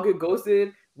I'll get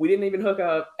ghosted. We didn't even hook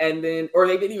up, and then, or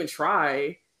they didn't even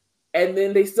try, and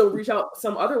then they still reach out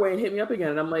some other way and hit me up again.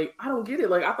 And I'm like, I don't get it.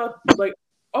 Like, I thought, like,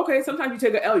 okay, sometimes you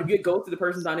take an L, you get ghosted, the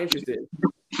person's not interested.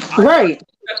 Right.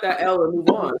 Accept that L and move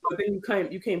on. But then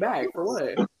you came back for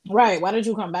what? Right. Why did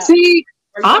you come back? See,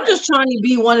 I'm just trying to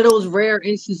be one of those rare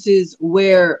instances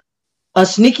where a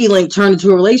sneaky link turned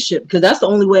into a relationship, because that's the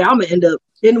only way I'm gonna end up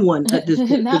in one at this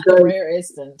point. Not a rare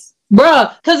instance,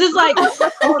 bruh. Because it's like, okay,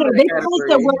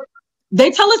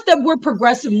 they tell us that we're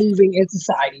progressive moving in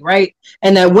society, right?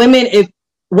 And that women,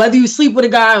 whether you sleep with a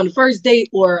guy on the first date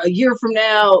or a year from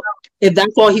now, if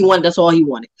that's all he wanted, that's all he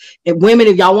wanted. If women,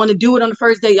 if y'all want to do it on the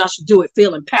first date, y'all should do it,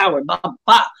 feel empowered, blah, blah,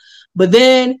 blah. But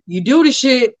then you do the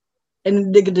shit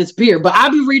and they can disappear. But I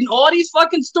be reading all these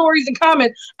fucking stories and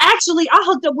comments. Actually, I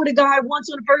hooked up with a guy once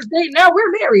on the first date. Now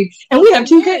we're married and we have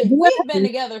 2 kids. We've been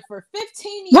together for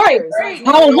 15 years. Right.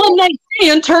 How a one night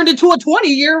stand turned into a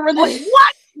 20-year. Like,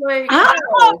 what? Like,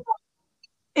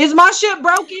 is my shit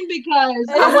broken? Because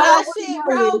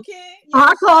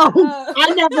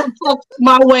I never fucked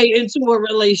my way into a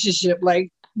relationship. Like,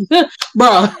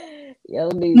 bruh.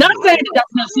 Not saying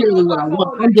that's necessarily what I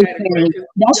want. I'm just saying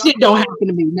that shit don't happen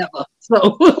to me never.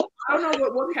 So I don't know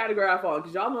what category I fall,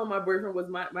 because y'all know my boyfriend was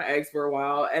my ex for a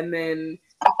while, and then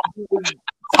he was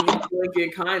sneaky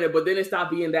kind of, but then it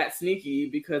stopped being that sneaky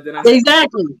because then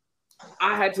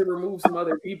I had to remove some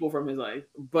other people from his life,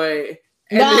 but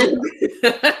then,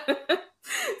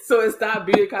 so it stopped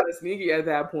being kind of sneaky at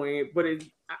that point. But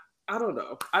I don't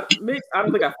know. I don't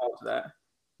think I fall to that.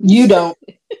 You don't.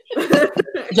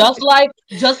 just like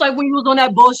when you was on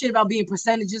that bullshit about being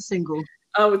percentages single.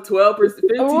 I was 12%,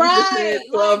 15%,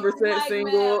 12%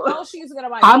 single. Oh, she's gonna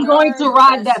I'm going to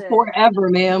ride that forever,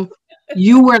 ma'am.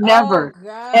 You were never,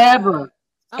 ever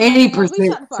any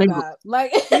percent single.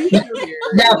 Like,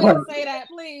 never say that,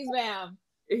 please, ma'am.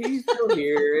 He's still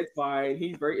here. It's fine.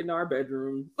 He's right in our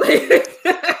bedroom.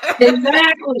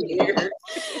 Exactly.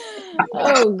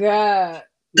 Oh God.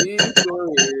 He's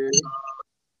still here.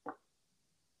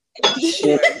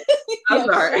 Shit. I'm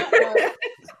sorry.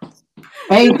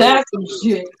 Ain't that some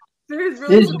shit? Really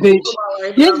this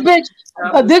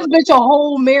bitch a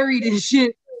whole married and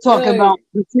shit talking about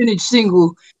percentage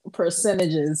single.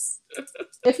 Percentages.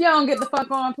 If y'all don't get the fuck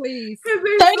on, please. There's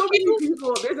so many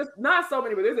people. Not so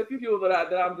many, but there's a few people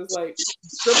that I'm just like,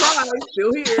 surprise,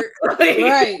 still here.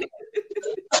 Right.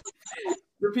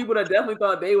 The people that definitely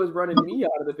thought they was running me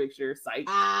out of the picture. Psych.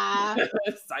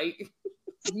 Psych.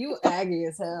 You aggy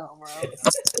as hell, bro.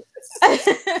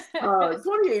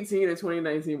 2018 and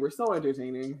 2019 were so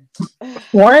entertaining.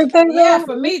 Weren't they? Yeah,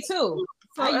 for me too.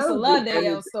 So I used to love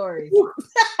Danielle's stories.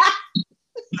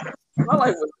 My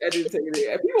life was entertaining.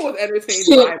 If people was entertained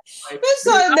by my life. This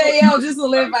son Danielle just to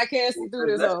live vicariously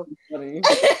through this whole.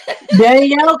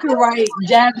 Danielle could write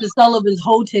Jasmine Sullivan's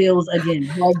Hotels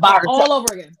again, like by herself. All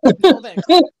over again. Whole thing.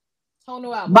 Whole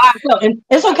new album. By herself. And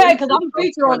it's okay because I'm a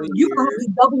feature on it. You can have a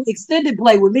double extended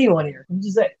play with me on here. I'm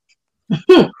just saying.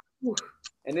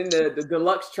 And then the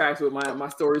deluxe tracks with my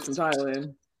stories from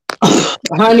Thailand.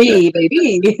 Honey,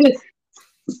 baby.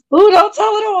 Ooh, don't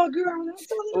tell it all, girl.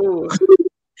 Ooh.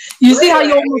 You see how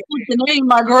you almost put the name,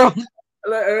 my girl.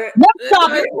 Next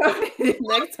topic.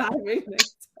 Next time.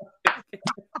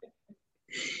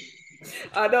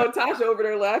 I know Tasha over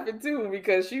there laughing too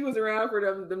because she was around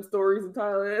for them stories in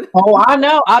Thailand. Oh, I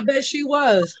know. I bet she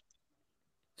was.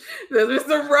 There's been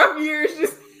some rough years.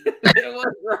 It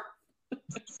was rough.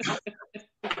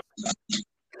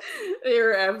 They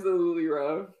were absolutely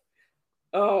rough.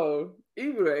 Oh,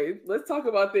 anyway, let's talk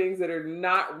about things that are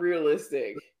not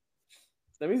realistic.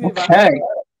 Let me see if I can.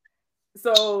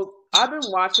 So I've been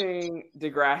watching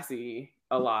Degrassi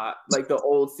a lot, like the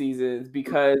old seasons,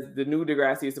 because the new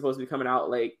Degrassi is supposed to be coming out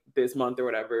like this month or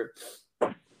whatever.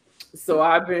 So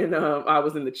I've been, I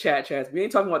was in the chat chats. We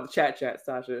ain't talking about the chat chats,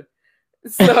 Sasha.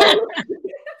 So,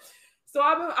 so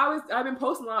I've been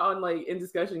posting a lot on like in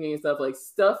discussion and stuff, like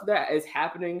stuff that is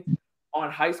happening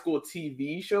on high school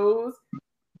TV shows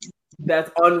that's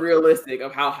unrealistic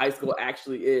of how high school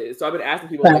actually is. So I've been asking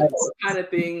people like what kind of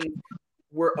things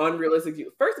were unrealistic to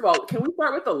you. First of all, can we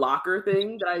start with the locker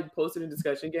thing that I posted in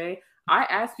discussion game? I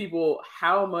asked people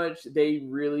how much they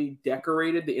really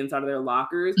decorated the inside of their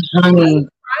lockers. I was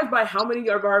surprised by how many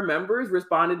of our members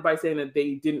responded by saying that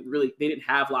they didn't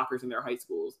have lockers in their high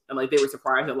schools, and like they were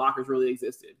surprised that lockers really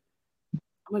existed.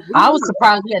 I'm like, I was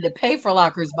surprised we had to pay for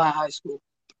lockers by high school.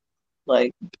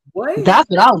 Like, what? That's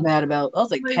what I was mad about. I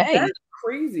was like, pay. That's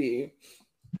crazy.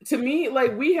 To me,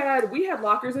 like we had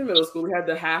lockers in middle school. We had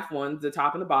the half ones, the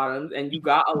top and the bottoms, and you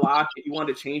got a lock. If you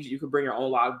wanted to change it, you could bring your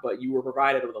own lock, but you were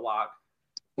provided with a lock.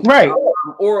 Right.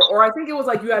 Or I think it was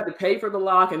like you had to pay for the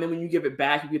lock, and then when you give it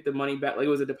back, you get the money back. Like it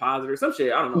was a deposit or some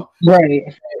shit. I don't know. Right.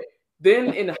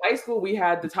 Then in high school, we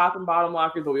had the top and bottom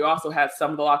lockers, but we also had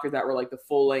some of the lockers that were like the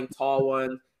full length tall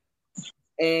ones.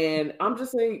 And I'm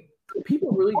just like,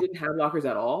 people really didn't have lockers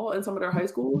at all in some of their high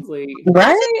schools. Like,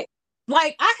 right?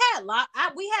 Like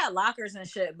we had lockers and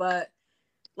shit, but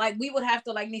like we would have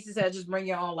to, like Nisa said, just bring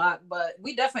your own lock. But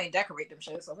we definitely decorate them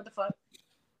shit. So what the fuck?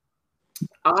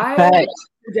 I didn't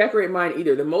decorate mine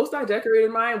either. The most I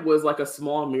decorated mine was like a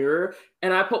small mirror,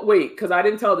 and I because I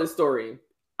didn't tell this story.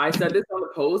 I said this on the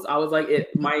post. I was like,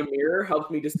 my mirror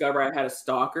helped me discover I had a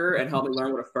stalker and helped me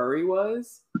learn what a furry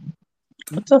was.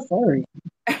 What's a furry?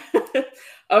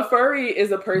 A furry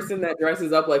is a person that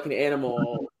dresses up like an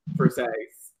animal for sex.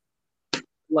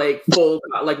 Like full,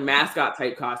 like mascot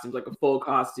type costumes, like a full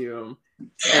costume.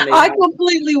 I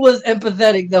completely was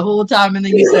empathetic the whole time, and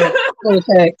then you said full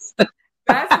sex.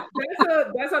 That's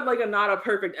like not a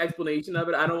perfect explanation of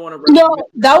it. I don't want to. No,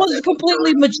 that was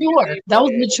completely mature. That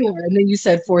was mature, and then you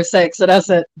said for sex, and I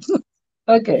said,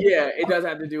 okay. Yeah, it does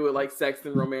have to do with like sex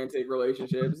and romantic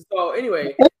relationships. So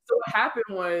anyway, so what happened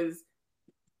was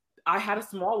I had a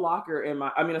small mirror in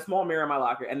my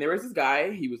locker, and there was this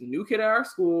guy. He was a new kid at our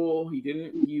school.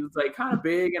 He was like kind of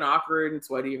big and awkward and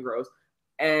sweaty and gross.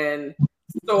 And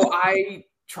so I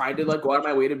tried to like go out of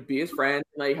my way to be his friend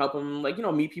and like help him, like,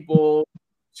 meet people,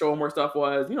 show him where stuff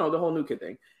was, the whole new kid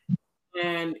thing.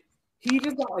 And he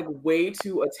just got like way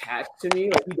too attached to me.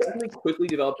 Like he definitely quickly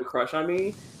developed a crush on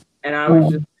me. And I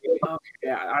was just like,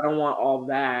 okay, I don't want all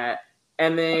that.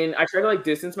 And then I tried to like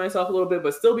distance myself a little bit,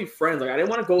 but still be friends. Like I didn't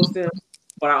want to ghost him,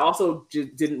 but I also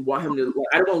just didn't want him to. Like,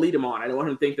 I didn't want to lead him on. I didn't want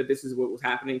him to think that this is what was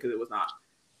happening because it was not.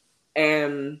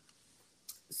 And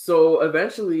so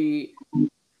eventually,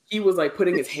 he was like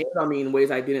putting his hands on me in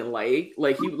ways I didn't like.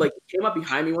 Like he came up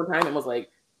behind me one time and was like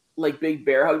big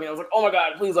bear hugging me. I was like, oh my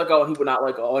god, please let go. And he would not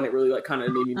let go, and it really like kind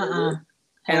of made me nervous.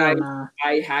 And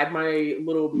I had my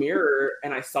little mirror,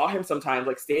 and I saw him sometimes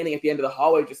like standing at the end of the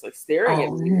hallway, just like staring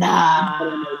at me. Nah. And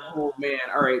I'm like, oh man,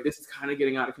 all right, this is kind of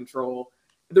getting out of control.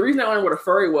 The reason I learned what a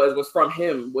furry was from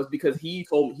him, was because he's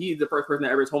the first person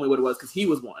that ever told me what it was, because he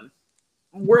was one.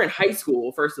 We're in high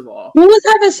school, first of all. Who was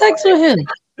having sex with him?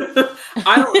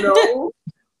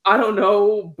 I don't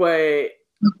know, but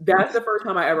that's the first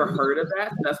time I ever heard of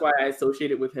that. That's why I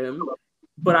associate it with him.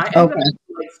 But I ended up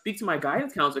like speak to my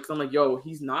guidance counselor, because I'm like, yo,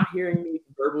 he's not hearing me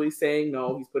verbally saying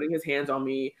no. He's putting his hands on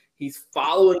me. He's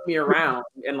following me around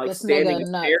and like standing and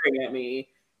staring at me.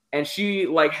 And she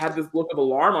like had this look of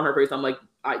alarm on her face. I'm like,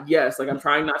 yes, like I'm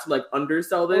trying not to like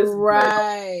undersell this.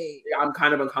 Right. I'm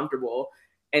kind of uncomfortable.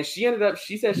 And she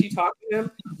said she talked to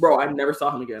him. Bro, I never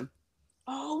saw him again.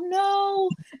 Oh no.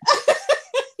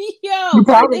 Yo, you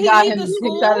probably got him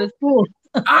kicked out of school.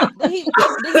 Did he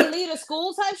leave a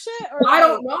school type shit? Or I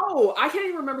don't know. I can't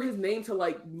even remember his name to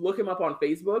like look him up on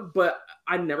Facebook, but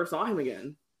I never saw him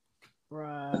again.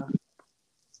 Bruh.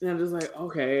 And I'm just like,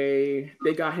 okay,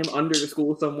 they got him under the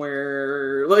school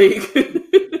somewhere. Like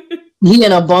he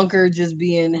in a bunker just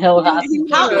being held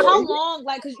hostage. How long?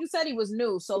 Like, because you said he was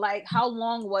new, so like, how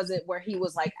long was it where he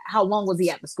was like? How long was he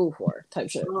at the school for?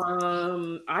 Type shit.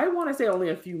 I want to say only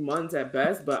a few months at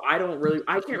best, but I can't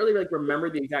really like remember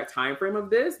the exact time frame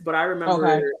of this. But I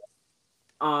remember,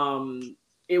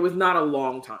 it was not a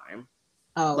long time.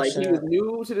 Oh, like shit. he was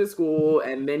new to the school,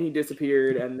 and then he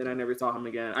disappeared, and then I never saw him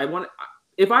again.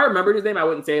 If I remembered his name, I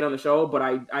wouldn't say it on the show, but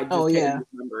I just can't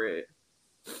remember it.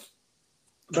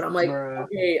 But I'm like,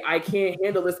 okay, I can't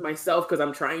handle this myself because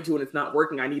I'm trying to and it's not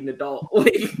working. I need an adult.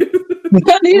 Like,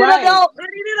 I need an adult.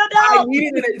 I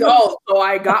needed an adult, so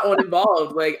I got one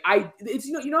involved. Like it's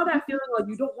you know that feeling like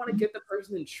you don't want to get the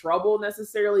person in trouble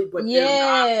necessarily, but they're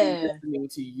not listening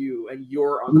to you and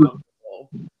you're uncomfortable.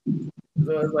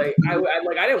 So it's like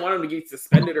I didn't want him to get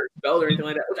suspended or expelled or anything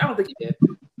like that, which I don't think he did.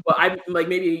 But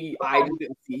maybe I just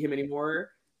didn't see him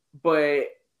anymore. But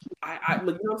I you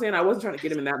know what I'm saying? I wasn't trying to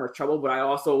get him in that much trouble, but I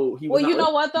also Well, you know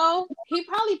what though? He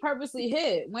probably purposely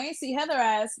hid. We ain't see Heather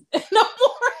ass no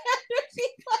more after she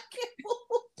fucking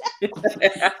moved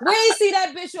out. We ain't see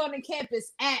that bitch on the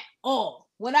campus at all.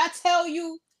 When I tell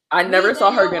you, I never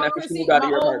saw her again after she moved out of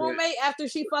your apartment. Roommate after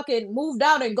she fucking moved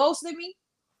out and ghosted me.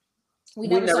 We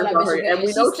never saw that saw bitch her again. And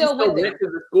we know she still went to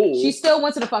the school. She still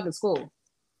went to the fucking school.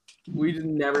 We just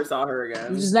never saw her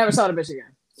again. We just never saw the bitch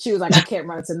again. She was like, I can't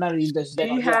run into none of these bitches.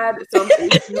 She had some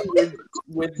issue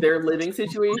with their living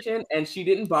situation, and she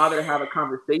didn't bother to have a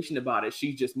conversation about it.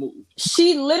 She just moved.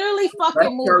 She literally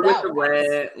fucking moved out.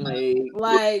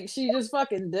 Like she just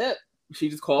fucking dipped. She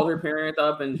just called her parents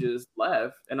up and just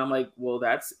left. And I'm like, well,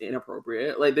 that's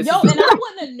inappropriate. Like this. And I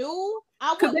wouldn't have knew.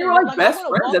 Because they were like best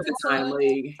friends at the time.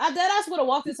 I deadass would have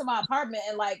walked into my apartment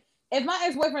and like, if my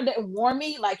ex-boyfriend didn't warn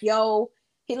me, like, yo.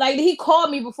 He called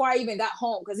me before I even got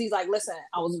home because he's like, listen,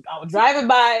 I was driving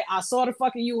by, I saw the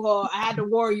fucking U-Haul, I had to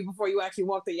warn you before you actually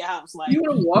walked in your house. Like, you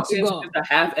would have walked into a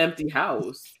half-empty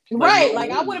house, right?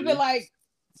 Like I would have been like,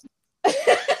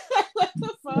 what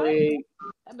the fuck?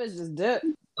 That bitch just dipped.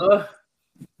 I'm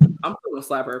still gonna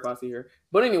slap her if I see her.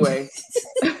 But anyway,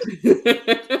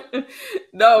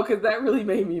 no, because that really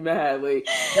made me mad. Like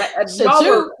y'all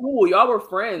were cool, y'all were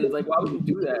friends. Like, why would you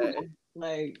do that?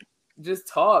 Like. Just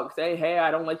talk, say, hey, I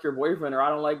don't like your boyfriend, or I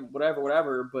don't like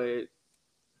whatever. But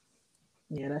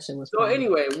yeah, that shit was. So funny.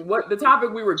 Anyway, what the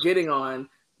topic we were getting on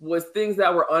was things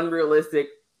that were unrealistic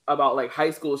about like high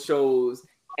school shows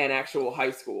and actual high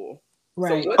school.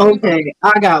 Right. So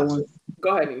I got one.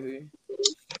 Go ahead, Easy.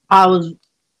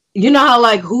 You know how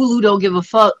like Hulu don't give a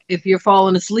fuck if you're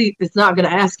falling asleep. It's not gonna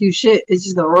ask you shit. It's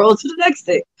just gonna roll to the next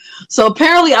thing. So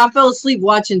apparently, I fell asleep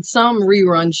watching some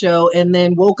rerun show and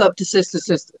then woke up to Sister.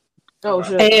 Oh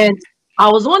shit. And I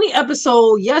was on the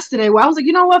episode yesterday where I was like,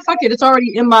 you know what, fuck it, it's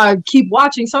already in my keep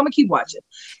watching, so I'm gonna keep watching.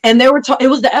 And it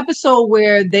was the episode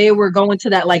where they were going to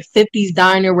that like 50s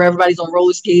diner where everybody's on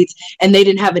roller skates and they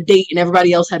didn't have a date and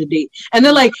everybody else had a date. And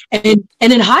they're like, and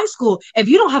in high school, if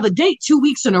you don't have a date 2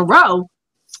 weeks in a row,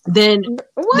 then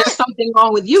there's something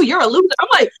wrong with you. You're a loser. I'm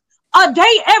like, a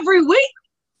date every week?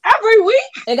 Every week?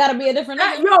 It gotta be a different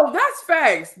name. Yo, that's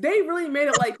facts. They really made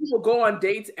it like people go on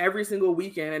dates every single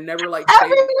weekend and never like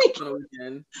every week. On a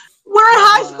weekend. We're in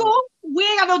high school. We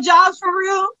ain't got no jobs for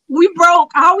real. We broke.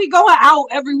 How we going out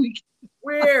every week?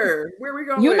 Where we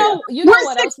going? You know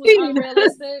what 16. Else was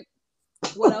unrealistic?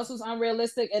 What else was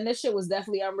unrealistic? And this shit was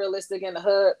definitely unrealistic in the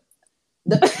hood.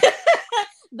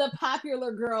 The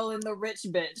popular girl and the rich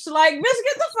bitch. Like, bitch,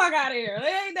 get the fuck out of here. They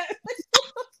ain't that.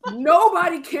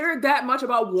 Nobody cared that much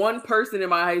about one person in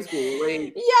my high school.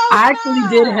 Like, I actually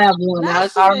did have one. I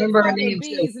remember her name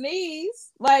too.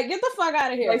 Knees. Like, get the fuck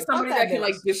out of here. Like somebody that can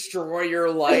like destroy your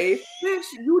life. Bitch,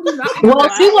 you do not. Well,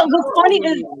 see what's funny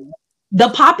is the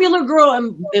popular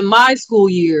girl in my school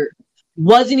year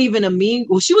wasn't even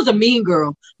she was a mean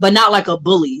girl, but not like a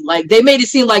bully. Like they made it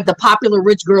seem like the popular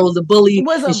rich girl was a bully. She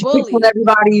picks on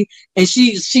everybody and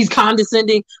she's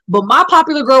condescending. But my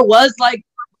popular girl was like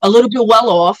a little bit well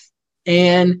off,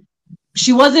 and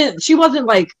she was a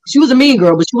mean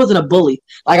girl, but she wasn't a bully.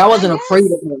 Like I wasn't afraid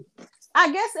of her.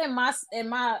 I guess in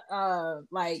my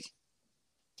like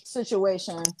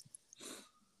situation,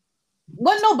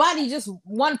 wasn't nobody just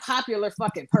one popular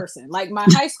fucking person. Like my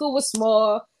high school was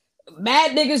small.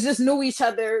 Mad niggas just knew each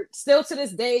other. Still to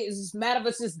this day, it's just mad of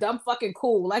us just dumb fucking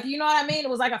cool. Like, you know what I mean? It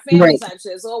was like a family type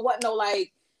shit. So it wasn't no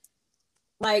like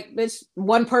bitch,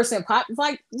 one person pop.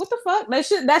 Like, what the fuck?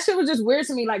 That shit was just weird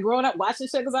to me. Like growing up watching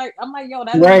shit, cause I'm like, yo,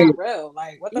 that's not real.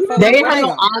 Like, what the fuck? They had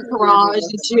no entourage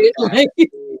and shit.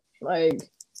 Like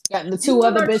got the two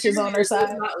other bitches on their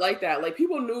side. Not like that. Like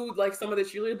people knew like some of the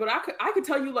cheerleaders, but I could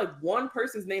tell you like one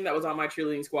person's name that was on my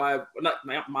cheerleading squad.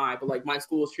 Not my, but like my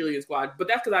school's cheerleading squad. But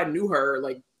that's because I knew her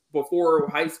like before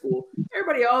high school.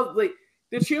 Everybody else, like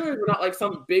the cheerleaders were not like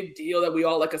some big deal that we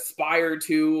all like aspired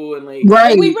to, and like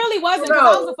we really wasn't.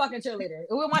 Because I was a fucking cheerleader.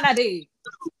 We won that day.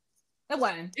 It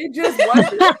wasn't. It just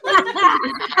wasn't.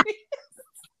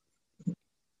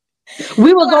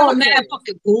 We was all mad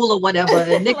fucking cool or whatever.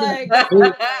 And niggas,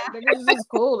 niggas just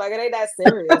cool. Like, it ain't that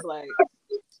serious. Like,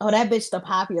 oh, that bitch the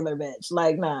popular bitch.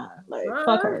 Like, nah. Like,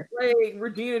 fuck her. Like,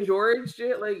 Regina George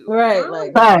shit. Like, right.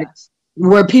 Like, facts.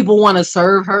 Where people want to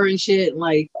serve her and shit.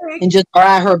 Like, and just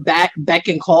grab her back, beck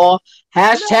and call.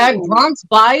 Hashtag Bronx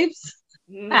vibes.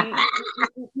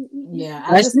 Yeah,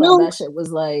 I just thought that shit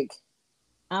was like,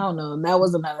 I don't know. That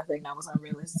was another thing that was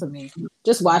unrealistic to me.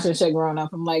 Just watching shit growing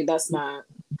up, I'm like, that's not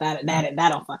that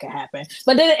don't fucking happen.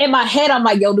 But then in my head, I'm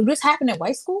like, yo, do this happen at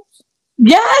white schools?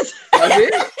 Yes. I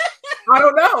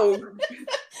don't know.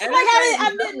 Like,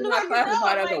 I didn't know.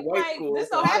 Classified as a white school. This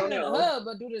don't happen in the hood,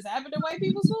 but do this happen at white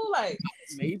people's school? Like,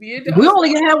 maybe it does. We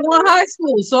only have one high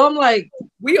school, so I'm like,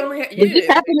 we only does this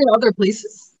happen in other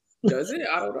places? Does it?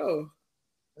 I don't know.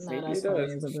 Nah, that's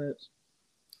funny as a bitch.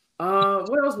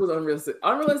 What else was unrealistic?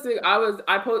 Unrealistic.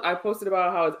 I posted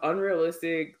about how it's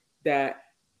unrealistic that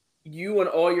you and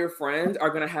all your friends are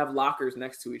gonna have lockers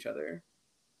next to each other.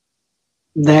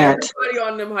 That everybody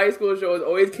on them high school shows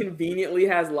always conveniently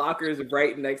has lockers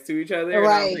right next to each other.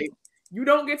 Right. Like, you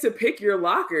don't get to pick your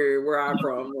locker where I'm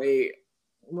from. Like,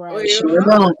 right. Sure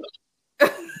don't.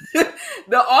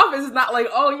 The office is not like,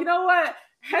 oh, you know what?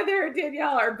 Heather and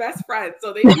Danielle are best friends,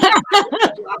 so they can have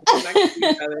lockers next to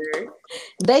each other.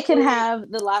 They can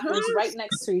have the lockers right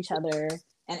next to each other,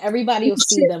 and everybody will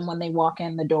see them when they walk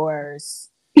in the doors.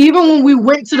 Even when we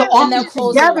went to the office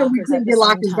together, we couldn't get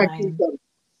lockers back to each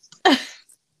other.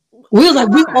 We was like,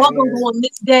 we all gonna go on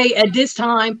this day at this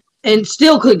time, and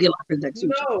still couldn't get lockers next to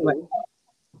each other. Like,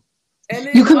 and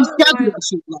then you couldn't schedule that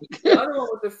shit. Like. The other one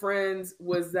with the friends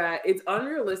was that it's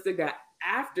unrealistic that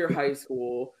after high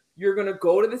school you're gonna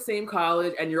go to the same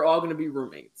college and you're all gonna be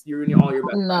roommates. You're and all your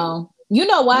best friends. You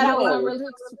know why that was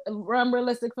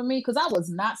unrealistic for me? Because I was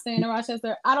not staying in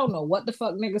Rochester. I don't know what the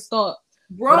fuck niggas thought.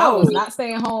 Bro, I was not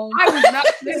staying home. I was not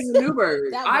staying in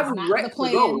Newburgh. I was ready to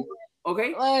go.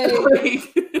 Okay, like,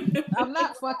 I'm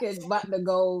not fucking about to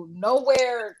go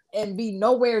nowhere and be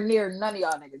nowhere near none of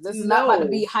y'all niggas. This is not about to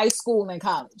be high school and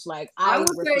college. Like, I would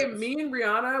say, me and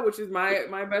Brianna, which is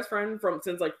my best friend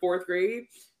since like 4th grade,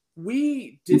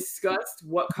 we discussed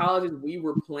what colleges we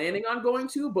were planning on going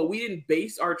to, but we didn't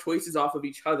base our choices off of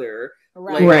each other.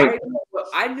 Right. Like,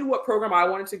 I knew what program I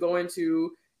wanted to go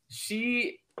into.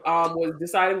 She was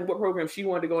deciding what program she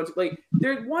wanted to go into. Like,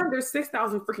 there's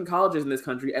 6,000 freaking colleges in this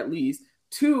country, at least.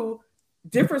 2,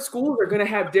 different schools are gonna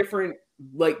have different,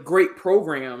 like, great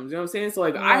programs. You know what I'm saying? So,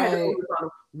 like, I had to focus on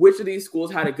which of these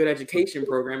schools had a good education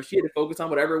program. She had to focus on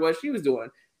whatever it was she was doing.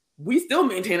 We still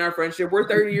maintain our friendship. We're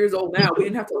 30 years old now. We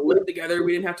didn't have to live together.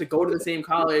 We didn't have to go to the same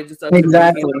college and stuff.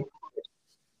 Exactly.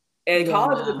 And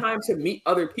college is a time to meet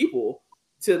other people,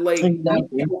 to like meet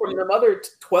people from the other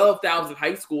 12,000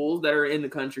 high schools that are in the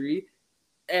country,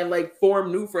 and like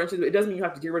form new friendships. It doesn't mean you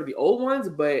have to get rid of the old ones,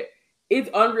 but it's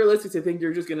unrealistic to think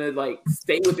you're just gonna like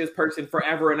stay with this person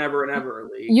forever and ever and ever.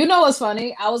 Like, you know what's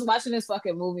funny? I was watching this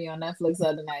fucking movie on Netflix the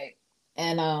other night,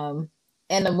 and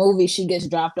in the movie she gets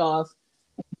dropped off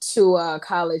to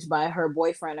college by her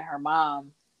boyfriend and her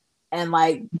mom, and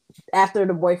like after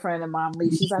the boyfriend and mom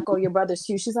leave, she's like, "Oh, your brother's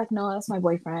cute." She's like, "No, that's my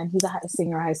boyfriend. He's a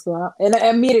senior in high school." And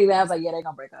immediately I was like, "Yeah, they're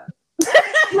gonna break up."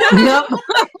 No.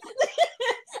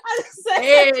 I just said,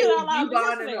 hey,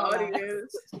 B-Bon in the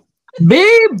audience.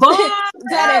 B-Bon!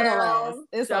 That ain't gonna last.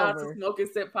 It's Shout over. out to Smoke and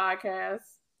Sip podcast.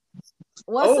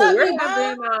 What's up,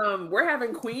 we're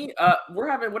having Queen. We're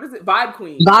having, what is it? Vibe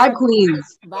Queens. Vibe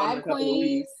Queens. Vibe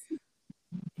Queens.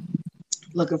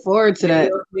 Looking forward to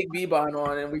that. Big B-Bon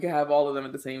on, and we can have all of them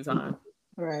at the same time.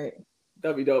 Right.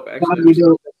 That'd be dope, actually.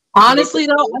 Honestly,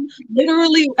 though,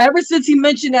 literally, ever since he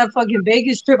mentioned that fucking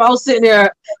Vegas trip, I was sitting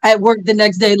there at work the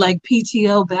next day, like,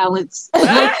 PTO balance.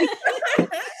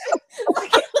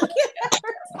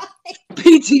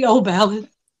 PTO balance.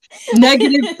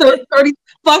 Negative 30.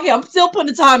 Fuck it, I'm still putting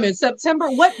the time in. September.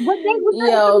 What day was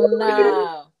that? Yo,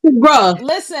 nah. Bruh.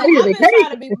 Listen, I've been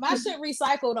trying to be, my shit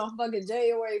recycled on fucking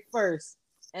January 1st.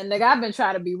 And nigga, I've been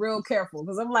trying to be real careful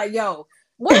because I'm like, yo,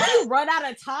 what if you run out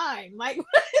of time? Like,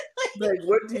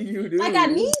 what do you do? Like, I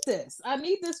need this. I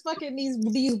need this fucking these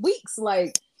weeks.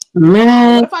 Like,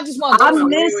 man, what if I just want? I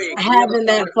miss having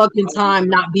that fucking time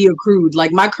not be accrued.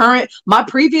 Like my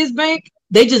previous bank,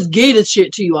 they just gave this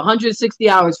shit to you 160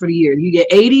 hours for the year. You get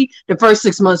 80 the first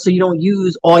 6 months, so you don't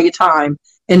use all your time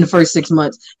in the first 6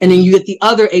 months, and then you get the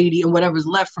other 80 and whatever's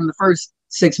left from the first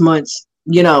 6 months,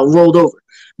 rolled over.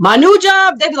 My new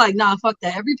job, they'd be like, nah, fuck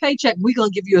that. Every paycheck, we're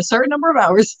going to give you a certain number of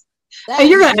hours. And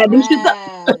you're going to add new shit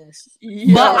up.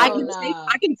 But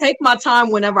I can take my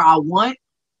time whenever I want.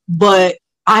 But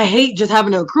I hate just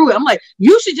having to accrue it. I'm like,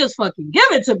 you should just fucking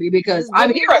give it to me because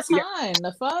I'm here. Time.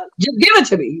 The fuck? Just give it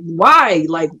to me. Why?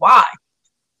 Like, why?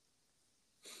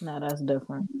 No, that's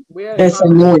different. That's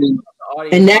annoying.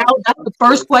 And now that's the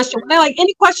first question. When they're like,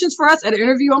 any questions for us at an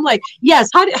interview? I'm like, yes.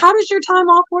 How does your time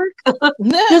off work?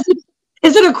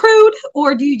 Is it accrued,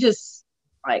 or do you just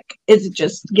like, is it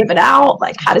just give it out?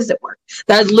 Like, how does it work?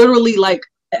 That's literally like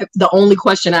the only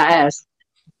question I ask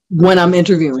when I'm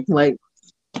interviewing. Like,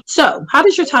 so how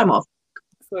does your time off?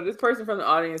 So this person from the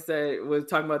audience was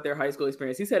talking about their high school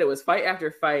experience. He said it was fight after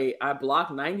fight. I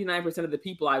blocked 99% of the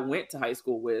people I went to high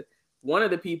school with. One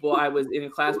of the people I was in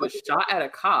class with shot at a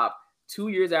cop 2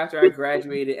 years after I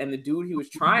graduated, and the dude he was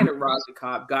trying to rob the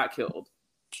cop got killed.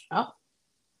 Oh.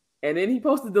 And then he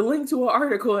posted the link to an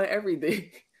article and everything.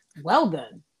 Well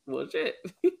done. Well, shit.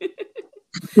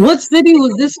 What city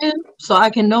was this in? So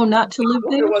I can know not to live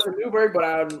there? It was in Newburgh, but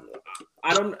I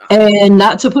don't. And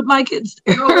not to put my kids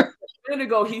there. No, a minute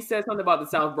ago, he said something about the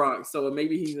South Bronx, so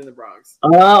maybe he's in the Bronx.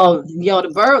 Oh, yo,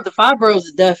 the 5 boroughs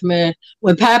is deaf, man.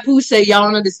 When Papoose said y'all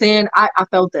don't understand, I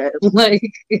felt that. Like,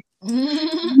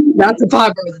 not the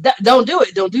 5 boroughs. Don't do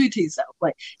it. Don't do it to yourself.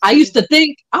 Like, I used to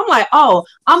think, I'm like, oh,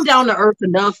 I'm down to earth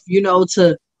enough,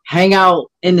 to hang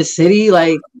out in the city.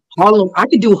 Like, Harlem, I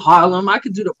could do Harlem. I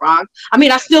could do the Bronx. I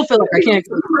mean, I still feel like I can't.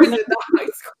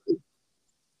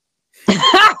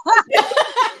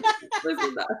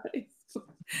 Listen,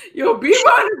 yo,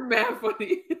 B-Ron is mad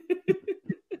funny.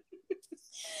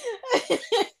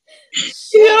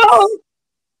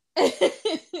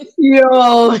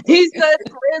 Yo, he said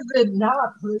prison,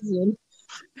 not prison.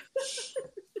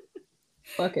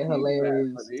 Fucking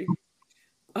hilarious.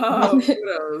 What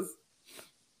else?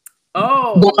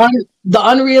 Oh, the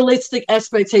unrealistic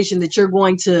expectation that you're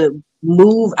going to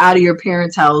move out of your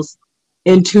parents' house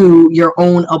into your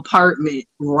own apartment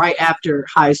right after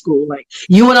high school. Like,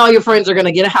 you and all your friends are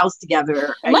gonna get a house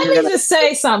together. Let me just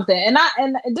say something,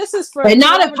 and this is for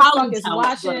not a college is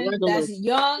watching that's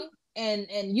young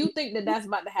and you think that's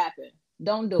about to happen.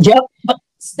 Don't do it. Yep.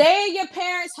 Stay in your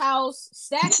parents' house,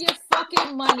 stack your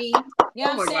fucking money. You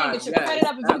know what I'm saying? Get your credit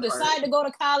up. If you decide to go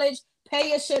to college, pay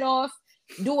your shit off,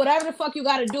 do whatever the fuck you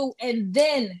gotta do, and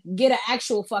then get an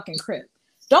actual fucking crib.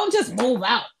 Don't just move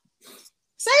out.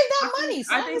 Save that money.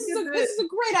 I think this is a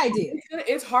great idea.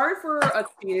 It's hard for a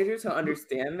teenager to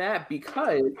understand that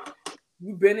because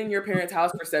you've been in your parents'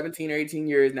 house for 17 or 18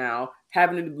 years now,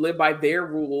 having to live by their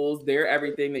rules, their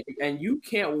everything, and you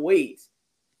can't wait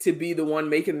to be the one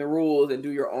making the rules and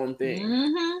do your own thing.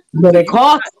 Mm-hmm. But it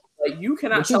costs. You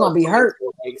cannot. You're gonna be hurt.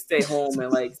 Like, stay home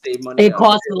and save money. It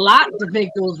costs a lot to make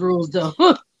those rules, though.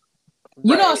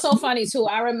 You know, it's so funny too.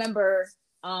 I remember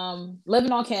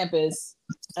living on campus,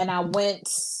 and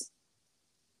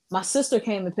my sister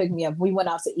came and picked me up. We went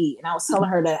out to eat, and I was telling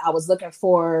her that I was looking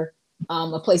for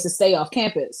a place to stay off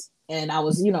campus, and I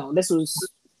was, this was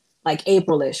like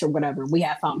April-ish or whatever. We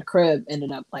had found a crib,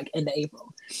 ended up like into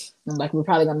April. I'm like, we're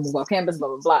probably gonna move off campus, blah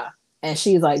blah blah. And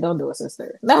she's like, don't do it,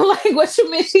 sister. And I'm like, what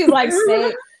you mean? She's like,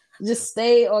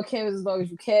 stay on campus as long as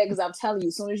you can, because I'm telling you,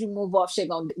 as soon as you move off, shit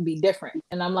gonna be different.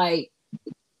 And I'm like,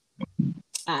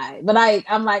 all right. But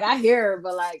I'm like, I hear her,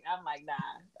 but like, I'm like, nah.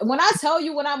 When I tell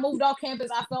you, when I moved off campus,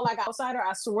 I felt like an outsider.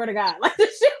 I swear to God, like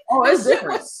this shit. It's shit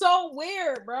different. was so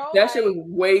weird, bro. That shit was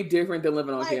way different than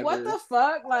living on campus. What the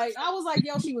fuck? Like, I was like,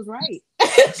 yo, she was right.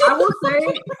 I will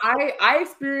say, I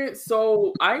experienced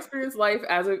life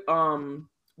as a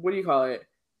what do you call it?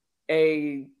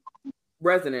 A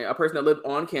resident, a person that lived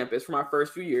on campus for my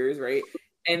first few years, right?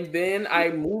 And then I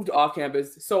moved off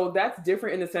campus. So that's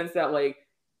different in the sense that, like,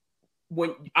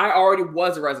 when I already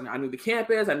was a resident, I knew the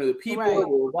campus, I knew the people, right. Blah,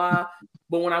 blah, blah.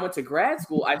 But when I went to grad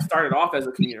school, I started off as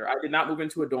a commuter. I did not move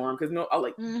into a dorm because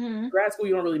grad school,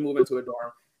 you don't really move into a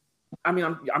dorm. I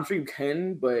mean, I'm sure you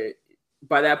can, but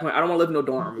by that point, I don't want to live in no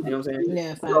dorm. You know what I'm saying?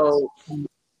 Yeah. So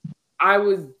I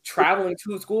was traveling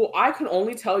to school. I can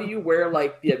only tell you where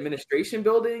like the administration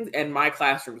buildings and my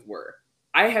classrooms were.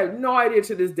 I have no idea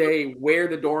to this day where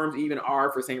the dorms even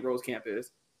are for St. Rose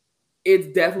campus. It's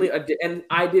definitely and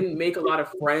I didn't make a lot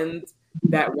of friends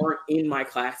that weren't in my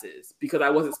classes because I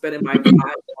wasn't spending my time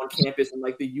on campus in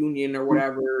like the union or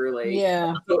whatever. Like,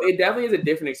 yeah. So it definitely is a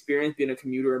different experience being a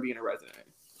commuter and being a resident.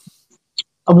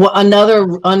 Another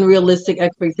unrealistic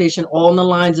expectation on the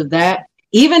lines of that,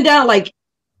 even down like,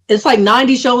 it's like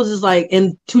 90 shows is like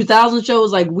in 2000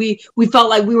 shows, like we felt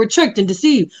like we were tricked and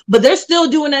deceived, but they're still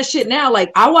doing that shit now.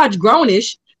 Like I watch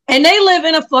Grownish and they live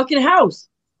in a fucking house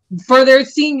for their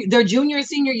junior and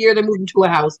senior year. They're moving to a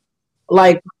house.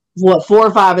 Like what, 4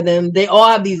 or 5 of them. They all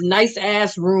have these nice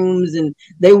ass rooms and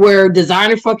they wear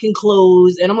designer fucking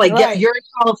clothes. And I'm like, Right. You're in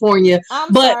California.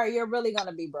 I'm but sorry, you're really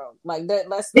gonna be broke. Like that.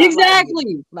 Let's not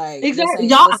exactly. Like Exactly.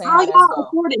 This Y'all, ain't how y'all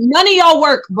afford it? None of y'all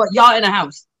work, but y'all in a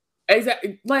house.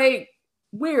 Exactly. Like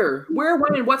where,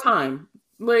 when, what time?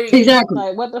 Like exactly.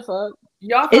 Like what the fuck?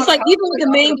 Y'all It's like even with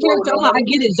the main character, I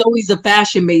get it. Zoe's a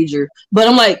fashion major, but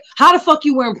I'm like, how the fuck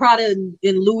you wearing Prada and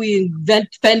Louis and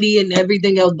Fendi and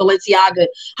everything else, Balenciaga?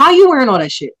 How you wearing all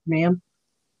that shit, ma'am?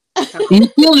 You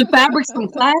stealing fabrics from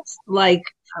class, like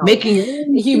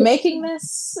making you making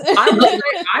this?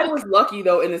 I was lucky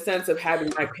though in the sense of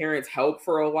having my parents help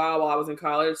for a while I was in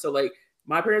college. So like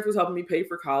my parents was helping me pay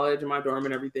for college and my dorm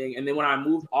and everything. And then when I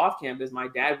moved off campus, my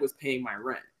dad was paying my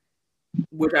rent,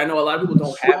 which I know a lot of people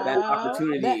don't have that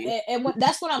opportunity.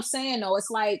 That's what I'm saying though. It's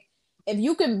like if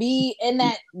you can be in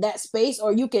that space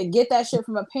or you can get that shit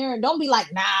from a parent, don't be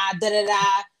like, nah, da da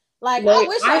da. Like I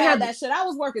wish I had that shit. I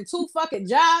was working 2 fucking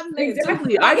jobs.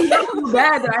 Exactly. I didn't feel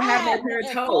bad that I had my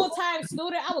parents help. Full-time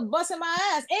student, I was busting my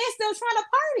ass and still trying to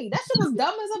party. That shit was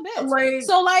dumb as a bitch. Like,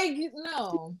 so like,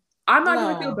 no. I'm not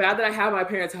gonna feel bad that I have my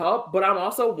parents help, but I'm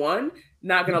also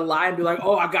not gonna lie and be like,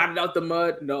 oh, I got it out the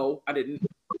mud. No, I didn't.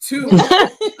 2,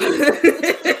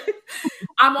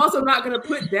 I'm also not gonna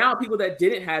put down people that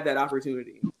didn't have that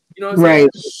opportunity. You know what I'm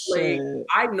saying? Like,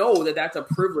 I know that that's a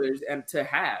privilege and to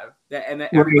have that, and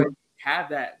that everybody have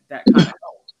that kind of help.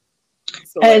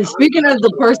 So, and speaking of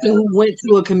the person who went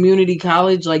to a community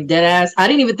college, like dead ass, I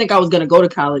didn't even think I was gonna go to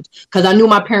college because I knew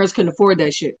my parents couldn't afford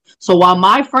that shit. So while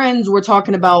my friends were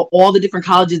talking about all the different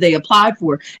colleges they applied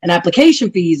for and application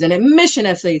fees and admission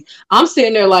essays, I'm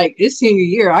sitting there like, it's senior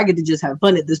year. I get to just have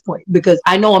fun at this point because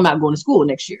I know I'm not going to school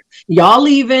next year. Y'all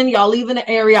leaving the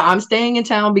area. I'm staying in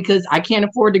town because I can't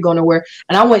afford to go nowhere.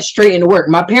 And I went straight into work.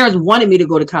 My parents wanted me to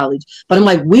go to college, but I'm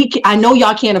like, I know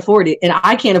y'all can't afford it, and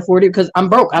I can't afford it because I'm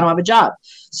broke. I don't have a job.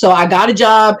 So I got a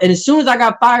job, and as soon as I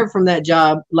got fired from that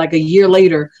job, like a year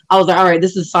later, I was like, all right,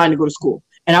 this is a sign to go to school.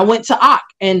 And I went to OC.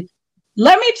 And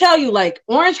let me tell you, like,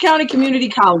 Orange County Community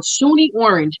College, SUNY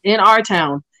Orange in our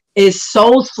town, is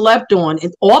so slept on.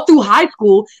 And all through high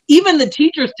school, even the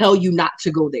teachers tell you not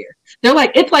to go there. They're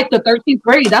like, it's like the 13th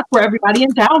grade. That's where everybody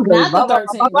in town goes. Not the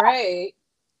 13th grade.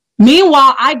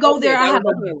 Meanwhile, I go there, I have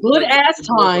a good ass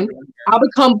time. I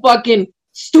become fucking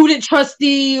student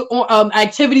trustee,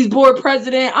 activities board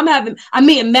president. I'm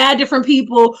meeting mad different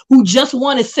people who just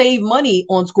want to save money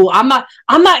on school. I'm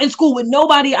not in school with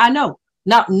nobody I know.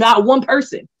 Not one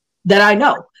person that I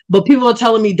know. But people are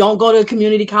telling me, don't go to a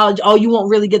community college. Oh, you won't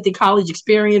really get the college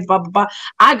experience, blah, blah, blah.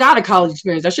 I got a college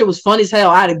experience. That shit was fun as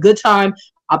hell. I had a good time.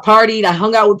 I partied. I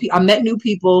hung out with people. I met new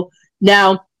people.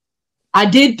 Now, I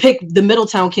did pick the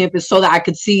Middletown campus so that I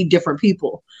could see different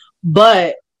people.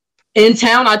 But in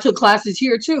town, I took classes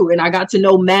here too. And I got to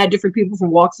know mad different people from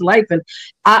walks of life. And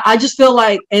I just feel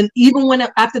like, and even when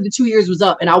after the 2 years was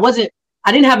up and I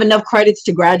didn't have enough credits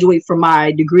to graduate from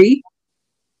my degree,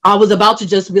 I was about to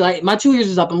just be like, my 2 years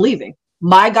is up, I'm leaving.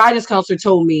 My guidance counselor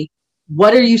told me,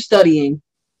 what are you studying?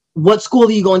 What school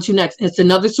are you going to next? It's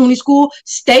another SUNY school.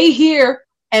 Stay here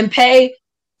and pay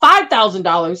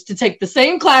 $5,000 to take the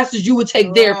same classes you would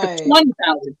take there for $20,000.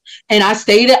 And I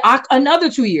stayed at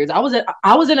another 2 years. I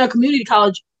was in a community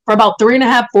college for about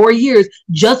 3.5, 4 years,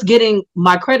 just getting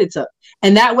my credits up.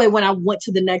 And that way, when I went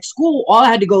to the next school, all I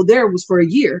had to go there was for a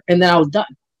year, and then I was done.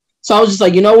 So I was just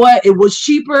like, you know what? It was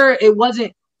cheaper. It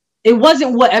wasn't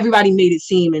what everybody made it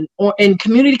seem. And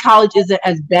community college isn't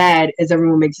as bad as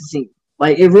everyone makes it seem.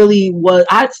 Like, it really was.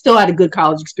 I still had a good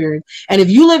college experience. And if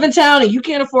you live in town and you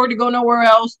can't afford to go nowhere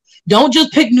else, don't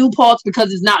just pick New Paltz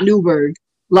because it's not Newburgh.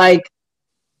 Like,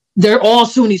 they're all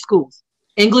SUNY schools.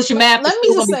 English and math. Let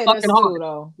me just say this too,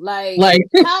 though. Like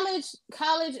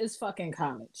college is fucking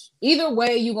college. Either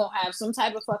way, you're gonna have some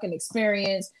type of fucking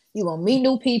experience. You're gonna meet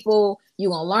new people.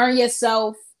 You're gonna learn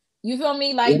yourself. You feel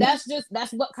me? Like, that's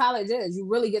what college is. You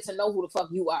really get to know who the fuck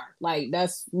you are. Like,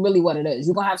 that's really what it is.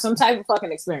 You're gonna have some type of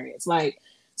fucking experience. Like,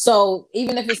 so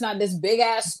even if it's not this big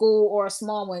ass school or a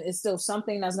small one, it's still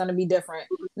something that's gonna be different.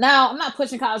 Now, I'm not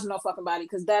pushing college to no fucking body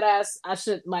because that ass, I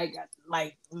should like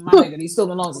my nigga, these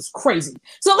student loans is crazy.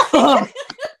 So like,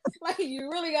 like you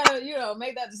really gotta,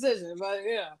 make that decision. But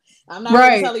I'm not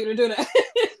gonna tell you to do that.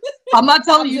 I'm not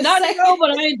telling you not to go,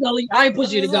 but I ain't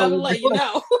pushing you to go. I'm let you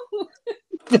know.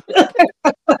 It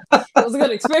was a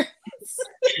good experience.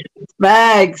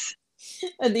 Bags.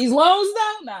 And these loans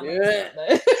though? Nah,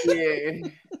 yeah.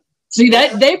 See,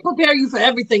 that they prepare you for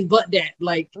everything but that.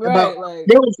 Like, like,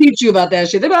 they will teach you about that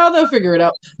shit. They'll figure it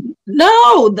out.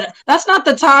 No, that's not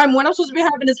the time when I'm supposed to be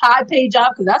having this high paid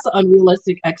job because that's an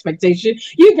unrealistic expectation.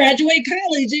 You graduate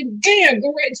college and bam,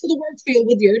 go right into the work field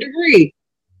with your degree.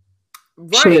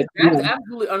 Right. Shit, that's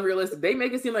absolutely unrealistic. They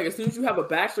make it seem like as soon as you have a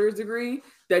bachelor's degree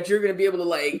that you're going to be able to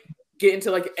like get into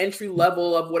like entry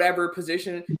level of whatever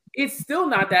position. It's still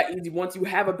not that easy once you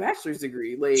have a bachelor's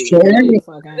degree. Like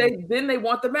then they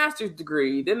want the master's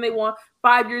degree. Then they want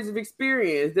 5 years of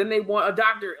experience. Then they want a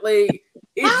doctor. Like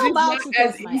it's just not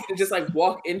as easy to just like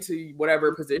walk into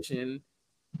whatever position.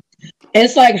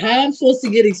 It's like how I'm supposed to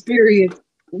get experience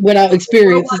without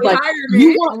experience. It's like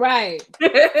you want right.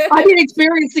 I need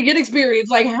experience to get experience.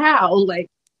 Like how? Like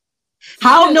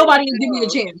how nobody will give me a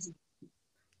chance.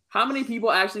 How many people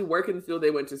actually work in the field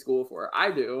they went to school for?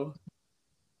 I do.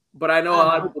 But I know a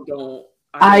lot of people don't.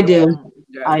 I do.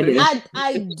 Yeah.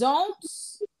 I don't,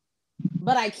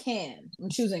 but I can. I'm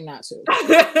choosing not to.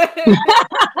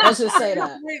 Let's just say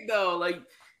that. Wait, though, like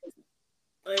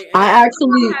I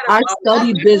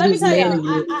studied business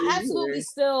management. I absolutely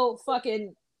still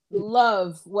fucking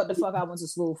love what the fuck I went to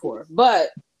school for, but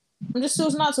I'm just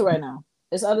choosing not to right now.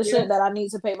 It's other shit that I need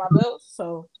to pay my bills,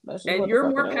 so that's just. And you're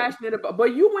more passionate about,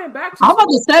 but you went back to. I'm about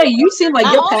to say you seem like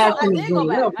you're passionate.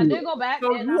 I did go back.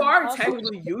 So you are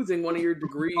technically using one of your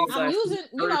degrees, I'm using,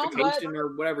 certification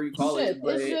or whatever you call it.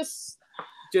 But it's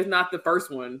just not the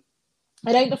first one.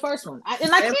 It ain't the first one,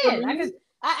 I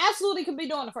absolutely could be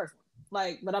doing the first one.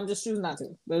 Like, but I'm just choosing not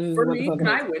to. For me, when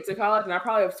I went to college, and I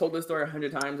probably have told this story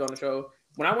 100 times on the show.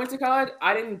 When I went to college,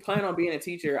 I didn't plan on being a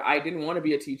teacher. I didn't want to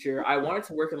be a teacher. I wanted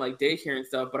to work in like daycare and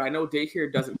stuff, but I know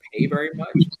daycare doesn't pay very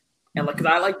much. And like, cause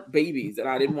I like babies, and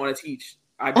I didn't want to teach.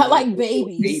 I like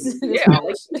babies. Yeah, I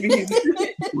like babies.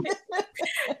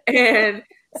 And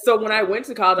so when I went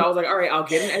to college, I was like, all right, I'll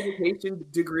get an education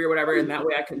degree or whatever, and that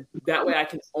way I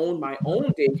can own my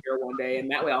own daycare one day,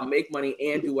 and that way I'll make money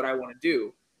and do what I want to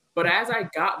do. But as I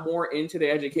got more into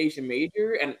the education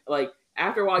major, and like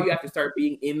after a while, you have to start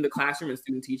being in the classroom and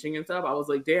student teaching and stuff. I was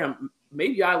like, damn,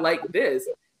 maybe I like this.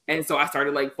 And so I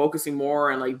started like focusing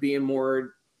more and like being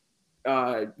more,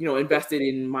 invested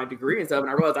in my degree and stuff. And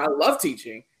I realized I love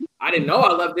teaching. I didn't know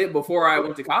I loved it before I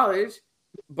went to college,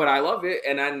 but I love it.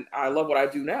 And I love what I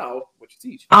do now, which is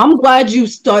teach. I'm glad you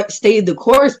stayed the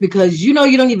course because you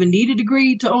don't even need a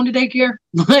degree to own a daycare.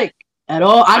 Like at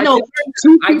all. I know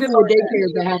two people with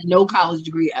daycares that have no college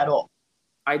degree at all.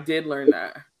 I did learn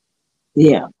that.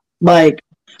 Yeah. Like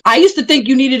I used to think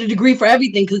you needed a degree for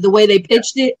everything because the way they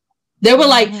pitched it, they were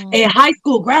like, a high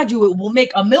school graduate will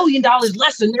make $1 million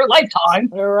less in their lifetime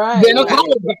than a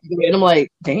college graduate. And I'm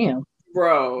like, damn.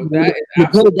 Bro, that is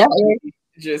absolutely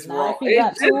just wrong.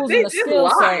 It's just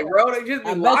lying, bro. They just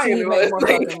lying. You make more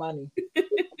fucking money.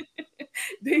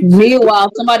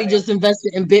 Meanwhile, somebody just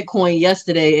invested in Bitcoin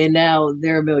yesterday and now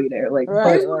they're a millionaire. Like,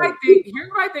 here's what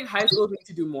I think high schools need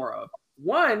to do more of.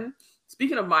 One,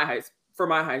 speaking of my high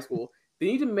school, they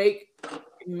need to make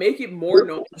it more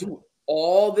known to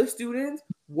all the students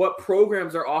what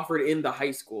programs are offered in the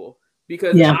high school.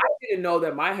 Because I didn't know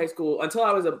that my high school, until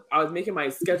I was making my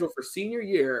schedule for senior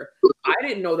year, I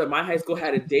didn't know that my high school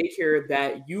had a daycare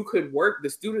that the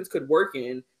students could work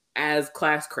in as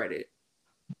class credit.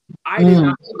 I did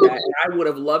not know that, and I would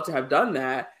have loved to have done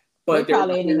that, but they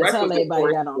probably didn't tell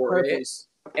anybody that on purpose.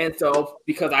 And so,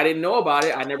 because I didn't know about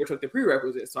it, I never took the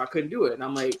prerequisites, so I couldn't do it. And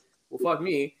I'm like, well, fuck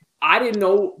me. I didn't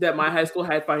know that my high school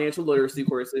had financial literacy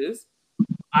courses.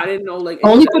 I didn't know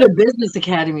only for the business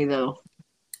academy though.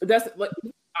 That's like,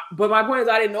 but my point is,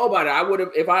 I didn't know about it. I would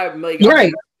have if I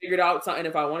figured out something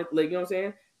if I wanted, you know what I'm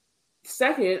saying.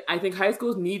 Second, I think high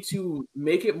schools need to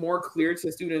make it more clear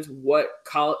to students what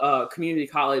community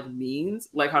college means.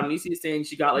 Like how Nisi is saying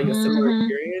she got like a similar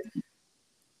experience.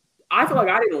 I feel like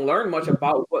I didn't learn much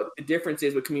about what the difference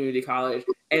is with community college.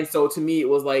 And so to me, it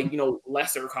was like,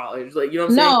 lesser college. Like, you know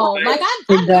what I'm saying? No, like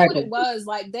I know what it was.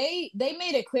 Like they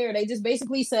made it clear. They just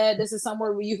basically said this is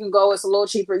somewhere where you can go. It's a little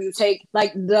cheaper. You take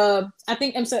like I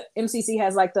think MCC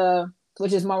has like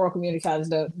which is Monroe Community College,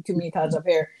 the community college up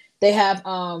here. They have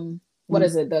what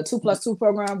is it? The 2+2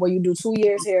 program where you do 2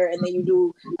 years here and then you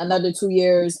do another 2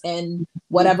 years in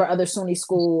whatever other SUNY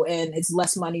school and it's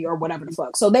less money or whatever the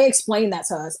fuck. So they explained that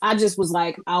to us. I just was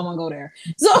like, I don't want to go there.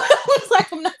 So I was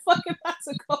like, I'm not fucking about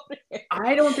to go there.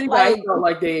 I don't think I felt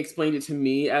like they explained it to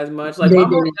me as much. Like my mom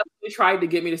definitely tried to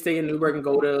get me to stay in Newburgh and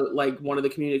go to like one of the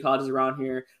community colleges around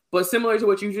here. But similar to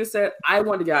what you just said, I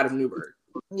wanted to get out of Newburgh.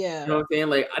 Yeah. You know what I'm saying?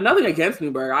 Like nothing against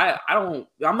Newburgh. I'm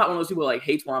not one of those people like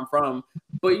hates where I'm from.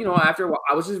 But after a while,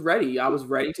 I was just ready. I was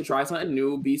ready to try something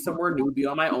new, be somewhere new, be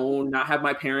on my own, not have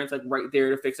my parents like right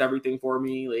there to fix everything for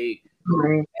me. Like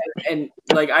and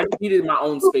like I needed my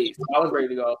own space. So I was ready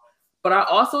to go. But I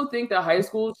also think that high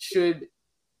school should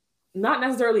not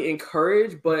necessarily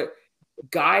encourage, but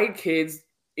guide kids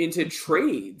into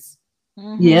trades.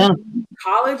 Yeah.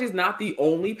 College is not the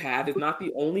only path. It's not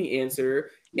the only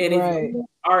answer. And if you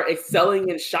are excelling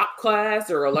in shop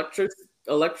class or electric,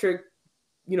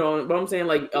 you know what I'm saying,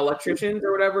 like electricians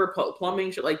or whatever,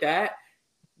 plumbing, shit like that,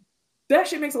 that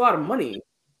shit makes a lot of money.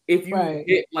 If you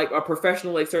get like a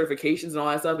professional like certifications and all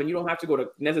that stuff, and you don't have to go to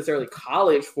necessarily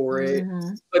college for it,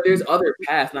 but there's other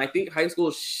paths. And I think high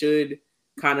school should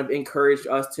kind of encourage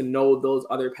us to know those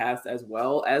other paths as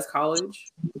well as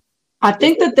college. I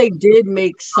think that they did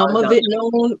make some of it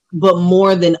known, but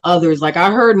more than others. Like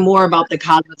I heard more about the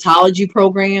cosmetology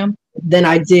program than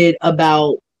I did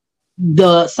about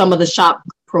some of the shop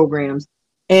programs.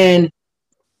 And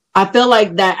I feel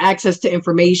like that access to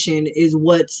information is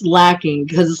what's lacking,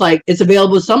 because it's like it's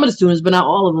available to some of the students, but not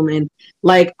all of them. And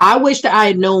like I wish that I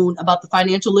had known about the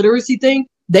financial literacy thing.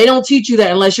 They don't teach you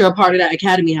that unless you're a part of that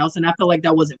academy house. And I feel like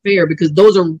that wasn't fair, because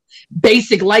those are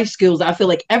basic life skills I feel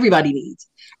like everybody needs.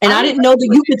 And I didn't know that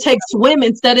you could take swim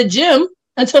instead of gym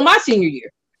until my senior year.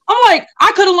 I'm like,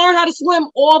 I could have learned how to swim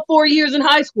all 4 years in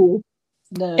high school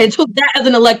and took that as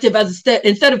an elective as a step.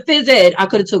 Instead of phys ed, I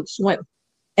could have took swim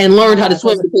and learned how to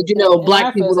swim, because, you know,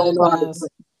 black people don't know how to swim.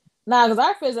 Nah, because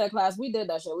our phys ed class, we did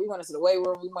that shit. We went to the weight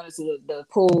room, we went to the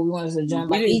pool, we went to the gym.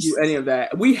 We like didn't do any of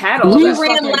that. We had all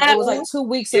that. It was like 2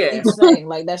 weeks of each thing.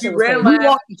 Like that shit was ran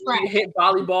laps, we hit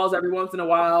volleyballs every once in a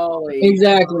while. Like,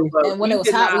 exactly. And when it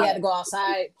was hot, we had to go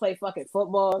outside, play fucking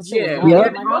football. Yeah, we had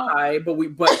to go outside, but we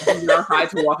were outside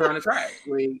to walk around the track.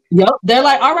 Like, yep. They're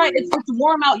like, all right, it's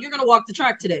warm out. You're going to walk the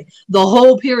track today. The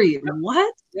whole period. Yep.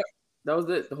 What? Yep. That was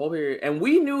it, the whole period. And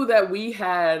we knew that we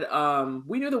had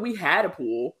a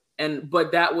pool.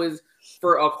 But that was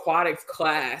for aquatics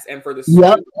class and for the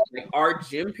swim. Like our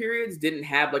gym periods didn't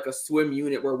have like a swim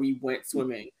unit where we went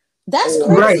swimming. That's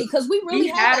crazy, because we really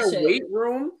had that a shit. Weight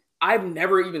room. I've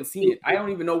never even seen it. I don't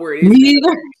even know where it is. Me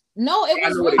either. No, it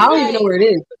was. I don't even know where it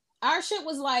is. Our shit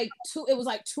was like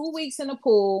 2 weeks in the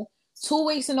pool, 2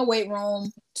 weeks in the weight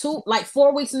room,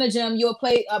 4 weeks in the gym. You'll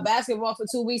play basketball for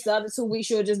 2 weeks. The other 2 weeks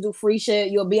you'll just do free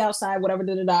shit. You'll be outside, whatever,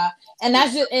 And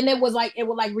that's just, and it would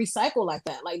recycle like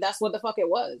that. Like that's what the fuck it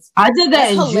was. I did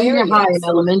that in junior high and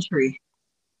elementary.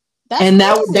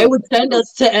 They would send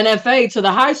us to NFA, to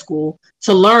the high school,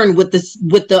 to learn with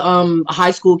the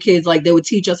high school kids. Like they would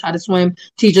teach us how to swim,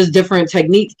 teach us different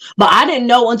techniques. But I didn't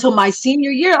know until my senior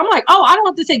year. I'm like, oh, I don't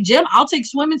have to take gym. I'll take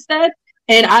swim instead.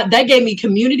 And that gave me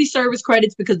community service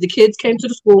credits, because the kids came to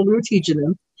the school and we were teaching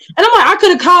them. And I'm like, I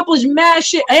could accomplish mad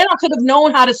shit, and I could have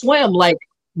known how to swim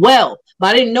but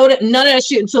I didn't know that none of that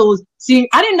shit until senior.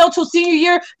 I didn't know till senior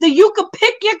year that you could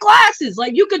pick your classes.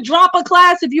 Like you could drop a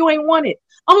class if you ain't want it.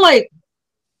 I'm like,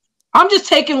 I'm just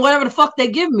taking whatever the fuck they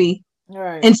give me,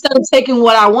 instead of taking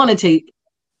what I want to take.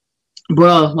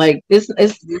 Bro, like there's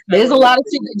a lot of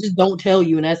shit that just don't tell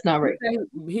you, and that's not right.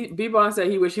 B-Bon said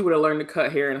he wish he would have learned to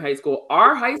cut hair in high school.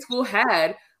 Our high school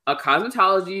had a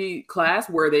cosmetology class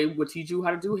where they would teach you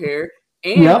how to do hair,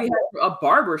 and we had a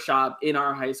barber shop in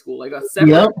our high school, like a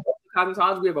separate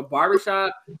cosmetology. We have a barber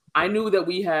shop. I knew that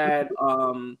we had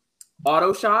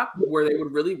auto shop where they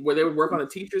would work on the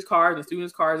teachers' cars and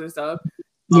students' cars and stuff.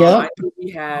 I knew we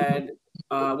had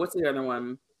what's the other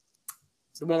one?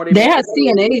 The one where they had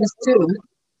CNAs too.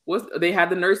 They had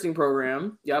the nursing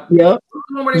program. Yep. You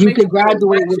could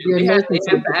graduate with your nursing.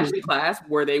 They had fashion class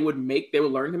where they would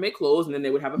learn to make clothes, and then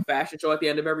they would have a fashion show at the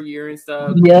end of every year and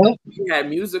stuff. We had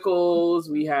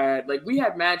musicals. We had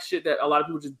mad shit that a lot of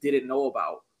people just didn't know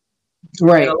about.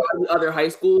 Right. And a lot of the other high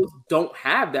schools don't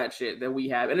have that shit that we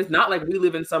have. And it's not like we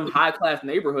live in some high class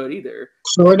neighborhood either.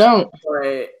 Sure don't.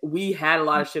 But we had a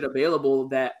lot of shit available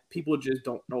that people just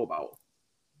don't know about.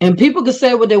 And people could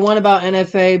say what they want about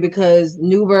NFA, because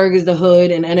Newburgh is the hood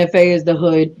and NFA is the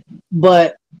hood,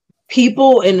 but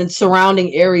people in the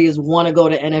surrounding areas want to go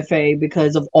to NFA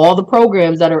because of all the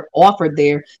programs that are offered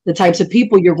there, the types of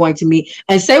people you're going to meet.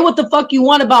 And say what the fuck you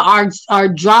want about our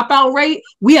dropout rate.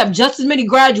 We have just as many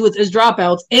graduates as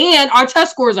dropouts, and our test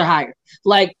scores are higher.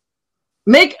 Like,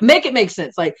 make it make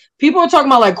sense. Like, people are talking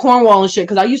about like Cornwall and shit,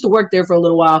 because I used to work there for a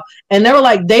little while, and they were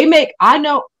like,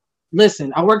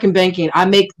 listen, I work in banking. I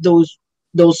make those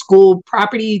school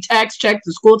property tax checks,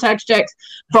 the school tax checks,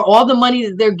 for all the money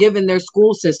that they're giving their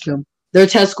school system. Their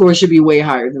test scores should be way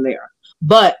higher than they are.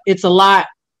 But it's a lot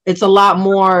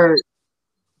more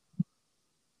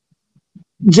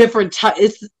different.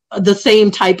 It's the same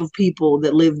type of people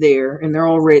that live there, and they're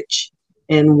all rich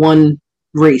in one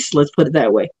race. Let's put it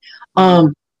that way.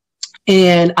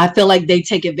 And I feel like they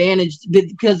take advantage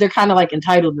because they're kind of like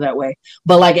entitled that way.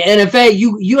 But like at NFA,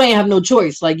 you ain't have no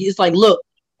choice. Like, it's like, look,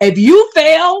 If you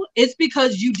fail, it's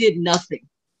because you did nothing.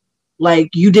 Like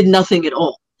you did nothing at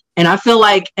all. And I feel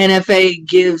like NFA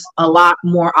gives a lot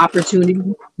more opportunity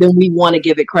than we want to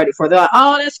give it credit for. They're like,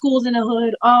 oh, that school's in the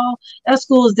hood. Oh, that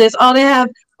school is this. Oh, they have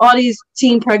all these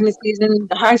teen pregnancies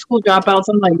and high school dropouts.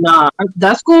 I'm like, nah,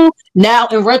 that school now,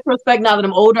 in retrospect, now that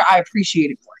I'm older, I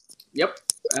appreciate it more. Yep,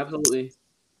 absolutely.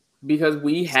 Because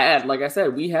we had, like I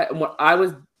said, I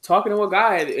was talking to a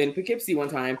guy in Poughkeepsie one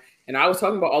time, and I was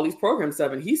talking about all these program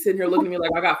stuff, and he's sitting here looking at me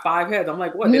like I got 5 heads. I'm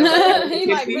like, what? He's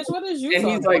like, bitch, what is you? And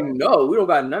he's like, no, we don't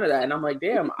got none of that. And I'm like,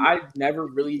 damn, I never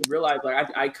really realized. Like,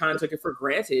 I kind of took it for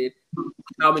granted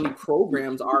how many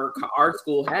programs our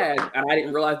school had, and I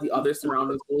didn't realize the other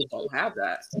surrounding schools don't have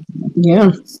that.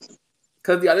 Yeah.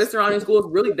 Because the other surrounding schools,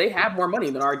 really, they have more money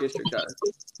than our district does.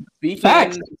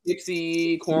 Beacon,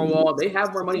 Dixie, Cornwall, they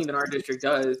have more money than our district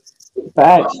does.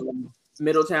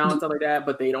 Middletown, stuff like that,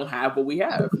 but they don't have what we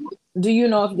have. Do you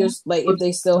know if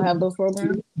they still have those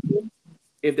programs?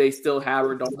 If they still have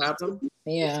or don't have them?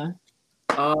 Yeah.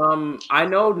 I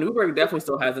know Newburgh definitely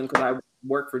still has them because I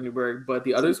work for Newburgh, but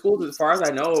the other schools, as far as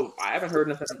I know, I haven't heard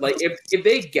nothing. Like, if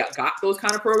they got those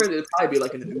kind of programs, it'd probably be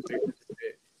like in the newspaper.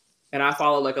 And I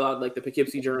follow like a lot of like the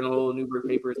Poughkeepsie Journal, Newburgh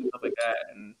papers, and stuff like that.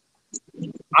 And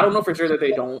I don't know for sure that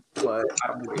they don't, but I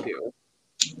don't think they do.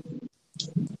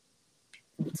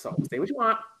 So say what you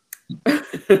want.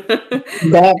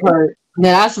 That part.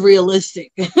 Now that's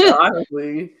realistic.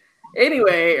 Honestly.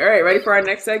 Anyway, all right, ready for our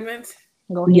next segment?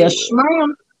 Go ahead. Yes,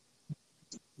 ma'am.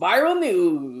 Viral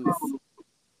news.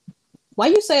 Why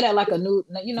you say that like a new?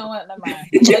 You know what? Never mind.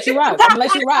 I'm gonna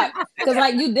let you rock. Because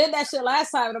like you did that shit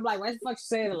last time, and I'm like, why the fuck you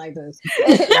saying it like this?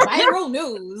 Viral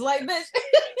news, like bitch.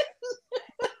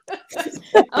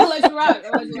 I'll let you rock. Go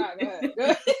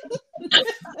ahead.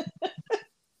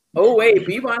 Oh wait,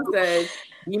 Bebon says,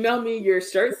 email me your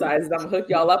shirt sizes. I'm gonna hook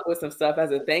y'all up with some stuff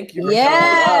as a thank you for showing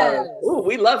love. Ooh,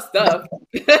 we love stuff.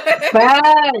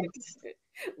 Thanks.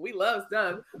 We love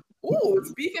stuff. Ooh,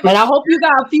 speaking and I hope you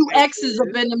got a few X's up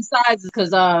in them sizes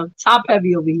because top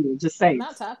heavy over here. Just saying.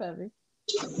 Not top heavy.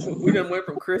 We done went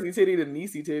from Chrissy titty to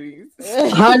Niecy titties.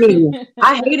 Honey,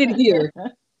 I hate it here.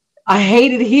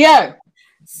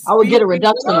 I would get a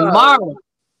reduction tomorrow.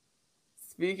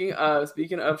 Speaking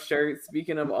of shirts,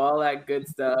 speaking of all that good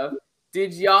stuff,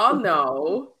 did y'all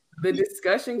know the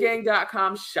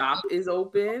discussiongang.com shop is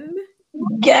open?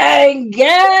 Gang!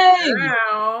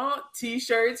 Now,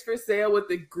 t-shirts for sale with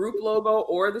the group logo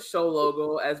or the show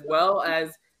logo, as well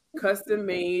as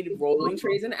custom-made rolling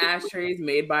trays and ashtrays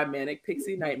made by Manic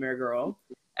Pixie Nightmare Girl,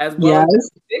 as well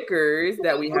as stickers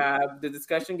that we have, the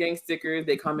Discussion Gang stickers.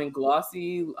 They come in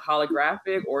glossy,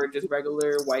 holographic, or just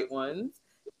regular white ones.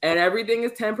 And everything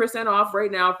is 10% off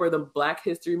right now for the Black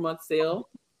History Month sale.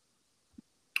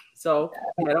 So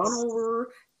head on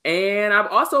over. And I've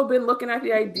also been looking at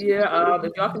the idea of,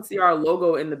 if y'all can see our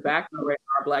logo in the background right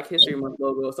now, our Black History Month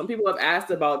logo. Some people have asked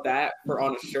about that for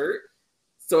on a shirt.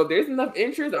 So if there's enough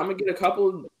interest, I'm going to get a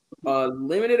couple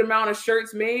limited amount of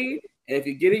shirts made. And if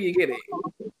you get it, you get it.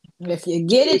 If you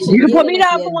get it, you can put me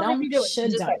down for one if you do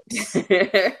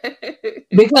it.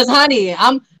 Because, honey,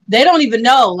 they don't even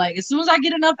know. Like, as soon as I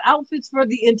get enough outfits for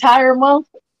the entire month,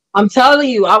 I'm telling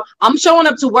you, I'm showing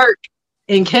up to work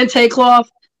in kente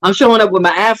cloth. I'm showing up with my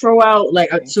afro out.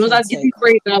 Like, as soon as I get these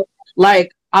braids out,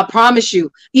 like, I promise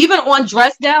you, even on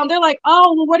dress down, they're like,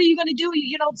 oh, well, what are you going to do?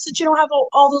 You know, since you don't have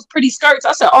all those pretty skirts.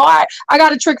 I said, oh, I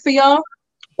got a trick for y'all.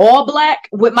 All black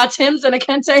with my Timbs and a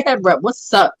kente head wrap.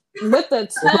 What's up? With the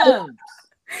Timbs.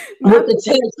 With the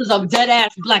Timbs, because I'm dead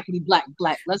ass blackity black.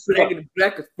 Let's go.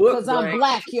 Because I'm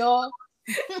black, y'all.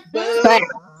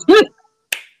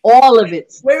 All of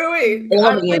it. Wait.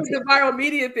 I went to the viral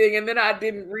media thing and then I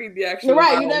didn't read the actual. You're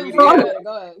right. You never saw it.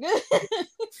 Go ahead.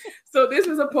 So this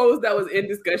was a post that was in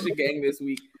Discussion Gang this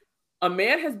week. A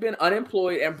man has been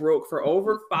unemployed and broke for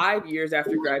over 5 years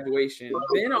after graduation.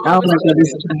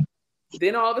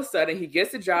 Then all of a sudden, he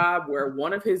gets a job where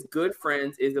one of his good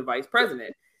friends is the vice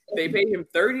president. They pay him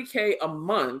 $30K a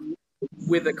month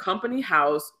with a company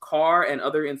house, car, and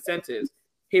other incentives.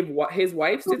 His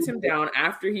wife sits him down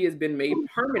after he has been made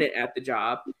permanent at the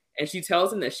job, and she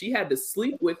tells him that she had to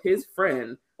sleep with his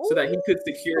friend so that he could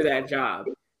secure that job.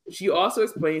 She also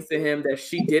explains to him that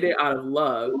she did it out of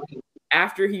love.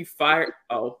 After he fired,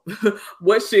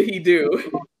 what should he do?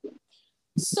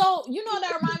 So, you know what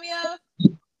that remind me of?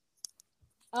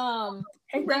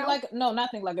 Hey, Ralph. Not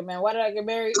Think Like a Man. Why did I get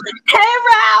married? Hey,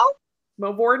 Ralph.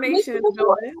 Mobore Nation in the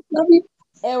building.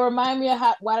 It remind me of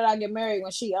Why Did I Get Married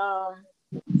when she got,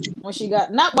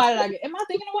 not Why Did I Get, am I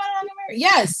thinking of Why Did I Get Married?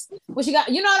 Yes. When she got,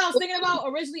 you know what I was thinking about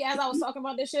originally as I was talking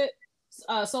about this shit?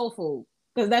 Soul Food.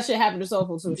 because that shit happened to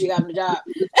Soulful too. She got the job.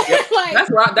 Yep. Like,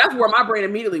 that's where my brain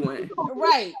immediately went.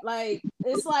 Right. Like,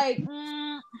 it's like,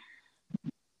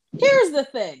 here's the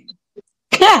thing.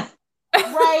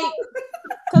 Right?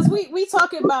 Because we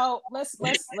talking about let's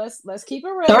keep it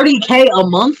real. 30K a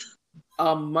month?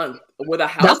 A month with a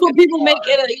house. That's what people make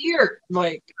in a year.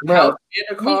 Like, bro.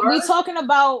 We talking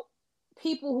about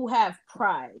people who have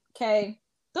pride, okay?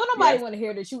 Don't nobody want to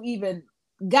hear that you even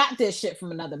got this shit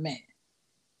from another man.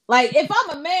 Like, if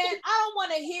I'm a man, I don't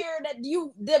want to hear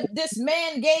that this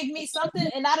man gave me something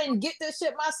and I didn't get this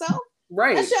shit myself.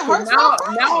 Right. That shit hurts my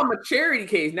pride. Now I'm a charity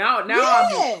case. Now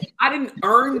I didn't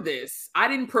earn this. I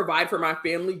didn't provide for my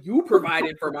family. You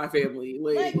provided for my family.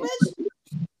 Like bitch.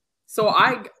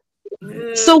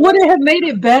 So would it have made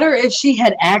it better if she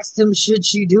had asked him, should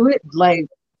she do it? Like,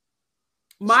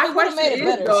 my question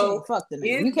is, though,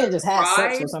 you can't just have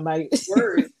sex with somebody.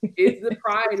 Is the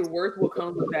pride worth what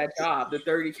comes with that job? The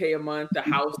 $30K a month, the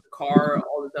house, the car,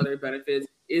 all these other benefits.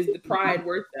 Is the pride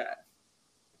worth that?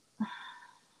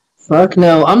 Fuck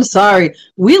no. I'm sorry.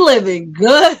 We living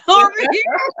good over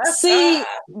here. See, I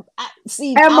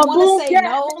want to say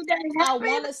no. I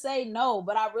want to say no,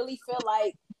 but I really feel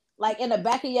like in the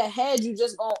back of your head, you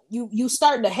just you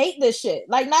start to hate this shit.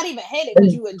 Like, not even hate it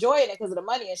because you enjoying it because of the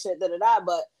money and shit, but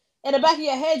in the back of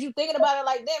your head, you thinking about it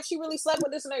like, damn, she really slept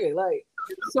with this nigga. Like,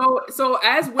 so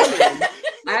as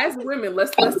women,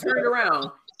 let's turn it around.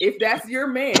 If that's your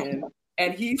man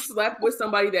and he slept with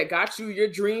somebody that got you your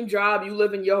dream job, you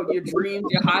live in your dreams,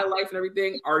 your high life and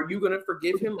everything, are you gonna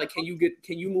forgive him? Like, can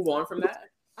you move on from that?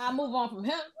 I move on from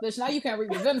him, bitch. Now you can't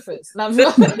reap the benefits.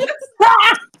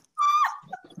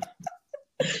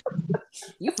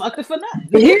 You fucked it for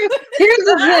nothing. Here's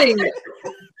the thing.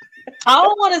 I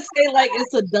don't want to say like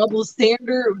it's a double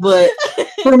standard, but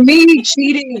for me,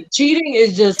 cheating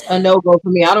is just a no-go for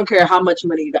me. I don't care how much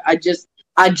money. I just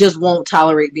won't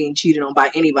tolerate being cheated on by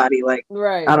anybody. Like,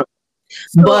 right. I don't.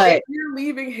 So but if you're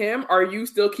leaving him, are you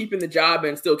still keeping the job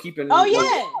and still keeping? Oh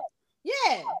yeah.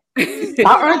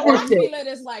 I earned this shit. Live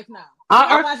this life now.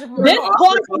 This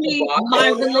cost me my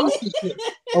relationship,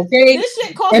 okay? This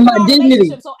shit cost and me my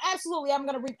dignity. So absolutely, I'm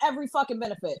gonna reap every fucking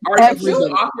benefit. Are you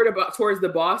awkward towards the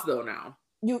boss though? Now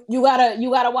you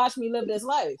gotta watch me live this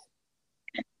life.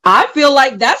 I feel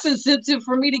like that's incentive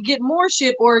for me to get more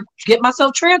shit or get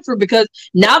myself transferred, because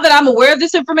now that I'm aware of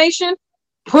this information,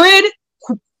 quid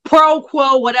pro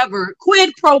quo, whatever,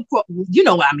 quid pro quo, you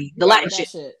know what I mean, the Latin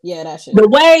shit. Yeah, that shit. The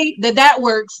way that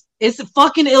works is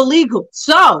fucking illegal.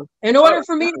 So, in order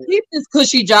for me to keep this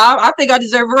cushy job, I think I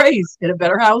deserve a raise in a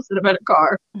better house, in a better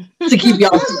car, to keep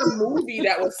y'all. There's a movie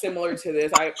that was similar to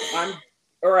this.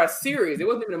 Or a series. It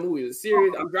wasn't even a movie. It was a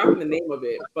series. I'm dropping the name of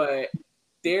it, but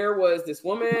there was this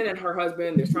woman and her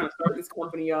husband. They're trying to start this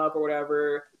company up or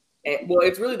whatever. And, well,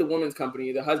 it's really the woman's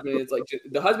company. The husband is like,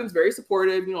 the husband's very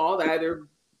supportive, all that. They're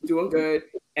doing good.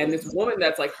 And this woman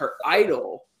that's like her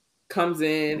idol comes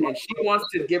in and she wants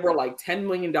to give her like $10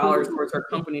 million towards her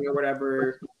company or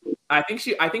whatever. I think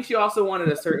she also wanted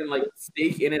a certain like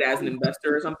stake in it as an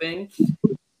investor or something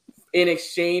in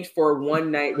exchange for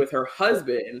one night with her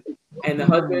husband. And the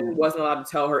husband wasn't allowed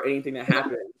to tell her anything that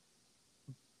happened.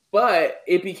 But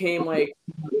it became like,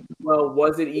 well,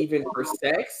 was it even for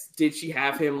sex? Did she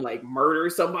have him like murder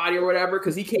somebody or whatever?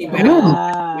 Because he came back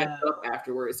and messed up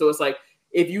afterwards. So it's like,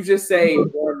 if you just say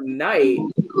one night,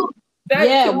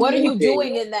 what are you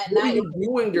doing in that night? What are you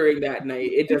doing during that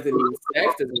night? It doesn't mean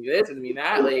sex, doesn't mean this, doesn't mean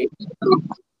that. Like,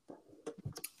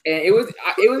 and it was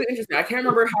interesting. I can't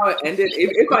remember how it ended.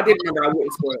 If I did remember, I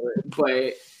wouldn't spoil it.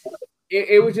 But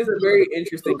it was just a very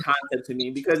interesting concept to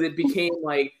me because it became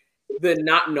like the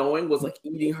not knowing was like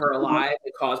eating her alive.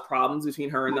 It caused problems between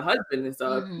her and the husband and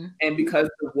stuff. Mm-hmm. And because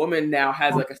the woman now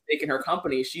has like a stake in her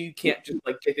company, she can't just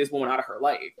like get this woman out of her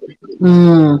life.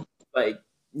 Like,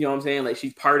 you know what I'm saying? Like,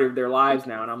 she's part of their lives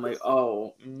now. And I'm like,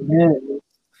 oh.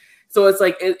 So it's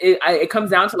like, it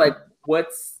comes down to like,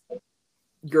 what's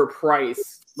your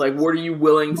price? Like, what are you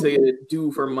willing to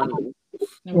do for money?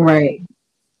 Right.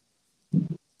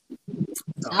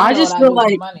 I just feel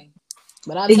like money.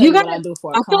 But I'll tell you what I do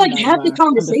for I feel like have the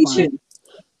conversation.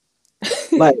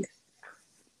 Like,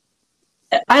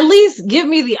 at least give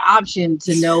me the option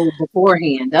to know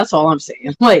beforehand. That's all I'm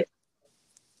saying. Like,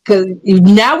 because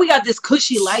now we got this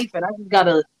cushy life, and I just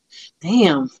gotta,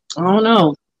 damn, I don't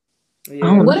know.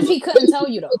 Yeah. What if he couldn't tell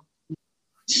you though?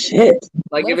 Shit.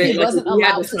 Like if he wasn't allowed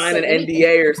had to sign an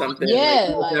NDA or something.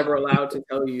 Yeah, like, never allowed to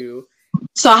tell you.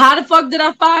 So how the fuck did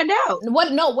I find out?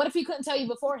 What if he couldn't tell you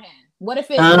beforehand? What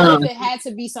if it had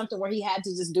to be something where he had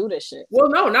to just do this shit? Well,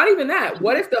 no, not even that.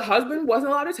 What if the husband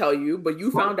wasn't allowed to tell you, but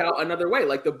you found out another way?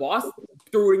 Like the boss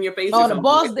threw it in your face. Oh, the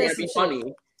boss did be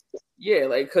funny. Yeah,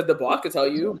 like because the boss could tell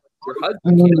you, your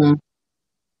husband can't.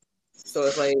 So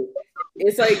it's like,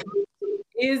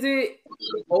 is it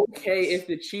okay if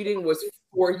the cheating was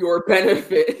for your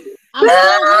benefit? I'm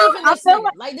still leaving this nigga.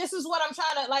 Like this is what I'm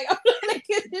trying to like. I'm trying to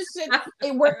get this shit.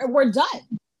 We're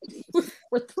done.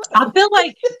 I feel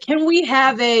like, can we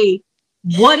have a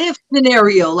what if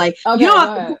scenario? Like, okay, you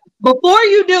know, before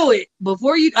you do it,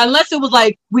 unless it was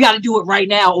like, we got to do it right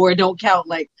now or it don't count.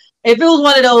 Like, if it was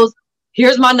one of those,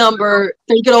 here's my number,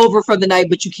 think it over for the night,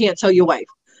 but you can't tell your wife.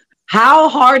 How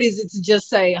hard is it to just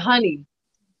say, honey,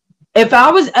 if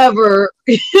I was ever,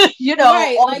 you know,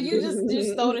 right, like you just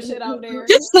throw the shit out there.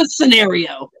 Just a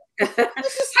scenario.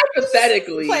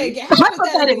 Hypothetically speaking,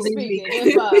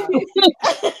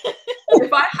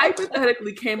 if I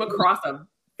hypothetically came across a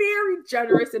very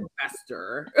generous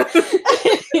investor,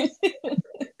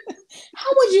 how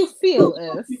would you feel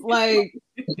if like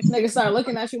niggas start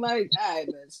looking at you like, all right,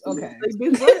 bitch, okay,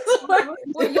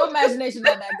 what your imagination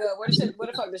not that good? Where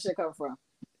the fuck this shit come from?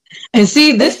 And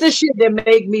see, this the shit that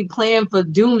make me plan for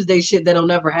doomsday shit that'll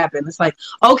never happen. It's like,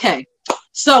 okay,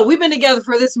 so we've been together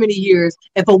for this many years.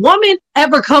 If a woman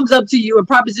ever comes up to you and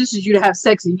propositions you to have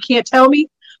sex and you can't tell me,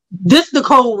 this is the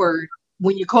code word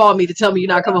when you call me to tell me you're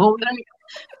not coming home tonight.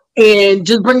 And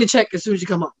just bring the check as soon as you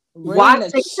come home. Why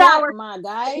take shower, my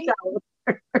guy?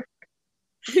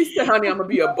 He said, honey, I'm gonna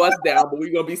be a bust down, but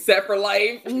we're gonna be set for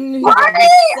life. Right?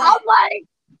 I'm like,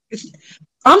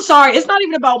 I'm sorry, it's not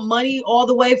even about money all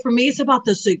the way for me. It's about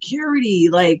the security.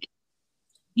 Like,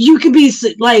 you could be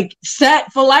like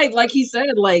set for life, like he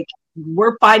said. Like,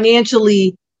 we're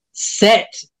financially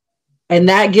set, and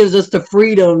that gives us the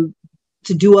freedom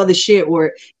to do other shit.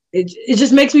 Where it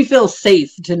just makes me feel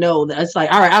safe to know that it's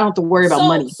like, all right, I don't have to worry about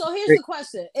money. So here's the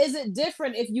question: is it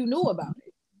different if you knew about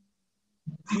it?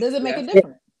 Does it make it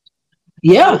different?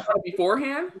 Yeah.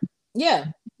 Beforehand? Yeah.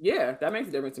 Yeah, that makes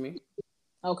a difference to me.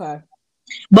 Okay.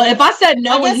 But if I said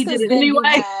no and he did it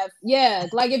anyway,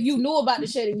 like if you knew about the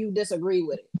shit and you disagree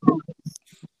with it,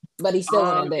 but he still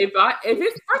wouldn't. If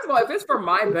it's for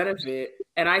my benefit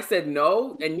and I said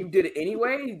no and you did it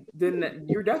anyway, then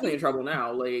you're definitely in trouble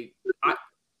now. Like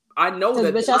I know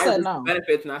that bitch, I said no.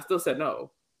 Benefits and I still said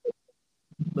no.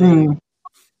 Like,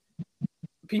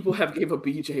 people have gave a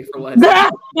BJ for less.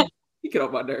 You get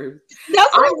off my nerves.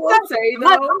 I will say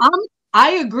though.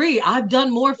 I agree. I've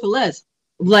done more for less.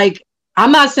 Like,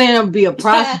 I'm not saying I'm be a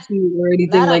prostitute or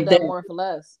anything like that. More for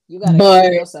less. You gotta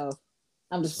explain yourself.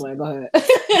 I'm just playing. Go ahead.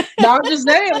 No, I'm just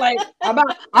saying, like,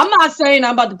 I'm not saying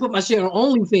I'm about to put my shit on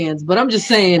OnlyFans, but I'm just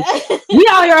saying we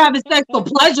out here having sex for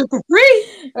pleasure for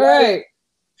free. All right.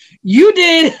 You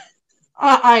did.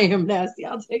 I am nasty.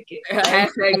 I'll take it.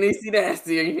 Hashtag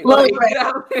nasty. Look,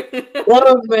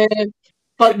 man.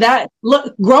 But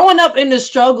growing up in the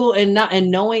struggle and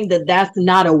knowing that that's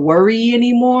not a worry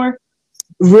anymore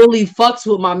really fucks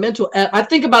with my mental. I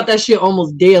think about that shit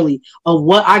almost daily of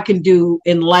what I can do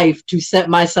in life to set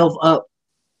myself up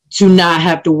to not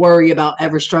have to worry about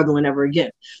ever struggling ever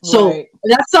again. So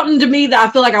that's something to me that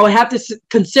I feel like I would have to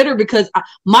consider because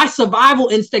my survival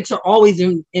instincts are always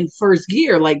in first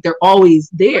gear. Like, they're always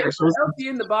there. So be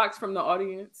in the box from the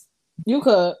audience. You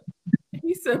could.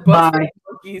 He said, "Bust that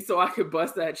monkey so I could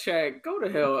bust that check." Go to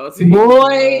hell, LT.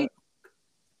 Boy.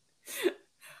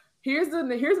 Here's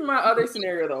my other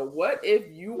scenario though. What if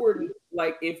you were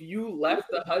like, if you left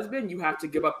the husband, you have to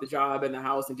give up the job and the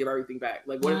house and give everything back?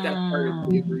 Like, what if that's part of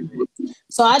the agreement?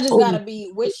 So I just gotta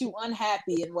be with you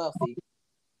unhappy and wealthy.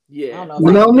 Yeah.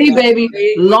 You know me, baby.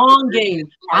 Long game.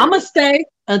 I'ma stay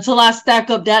until I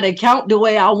stack up that account the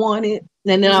way I want it,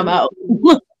 and then I'm out.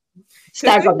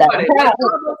 Stack up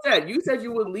that. You said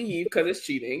you would leave because it's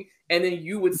cheating, and then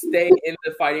you would stay in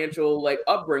the financial like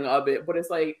upbringing of it. But it's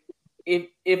like,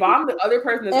 if I'm the other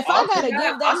person that's I gotta give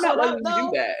that I'm not shit letting up, you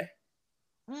do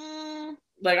that.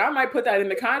 Like, I might put that in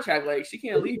the contract. Like, she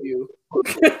can't leave you.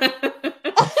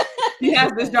 She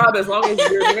has this job as long as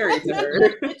you're married to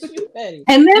her. And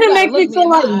then it makes me feel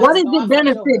like, what does it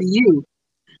benefit you?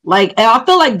 Like, I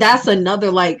feel like that's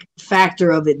another like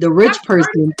factor of it. The rich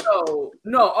person.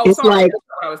 No. Oh, sorry. Like, that's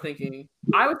what I was thinking.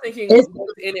 I was thinking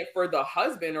what's in it for the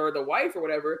husband or the wife or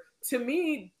whatever. To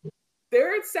me,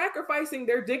 they're sacrificing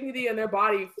their dignity and their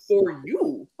body for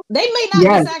you. They may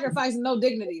not be sacrificing no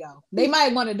dignity though. They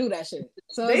might want to do that shit.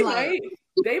 So they might.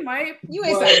 You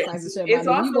ain't sacrificing shit. It's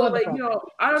also like, you know,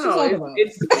 I don't know.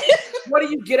 It's what do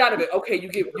you get out of it? Okay, you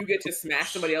get to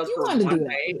smash somebody else for one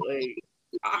night. Like,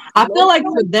 I feel like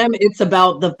for them, it's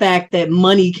about the fact that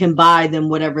money can buy them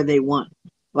whatever they want.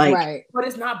 Like, but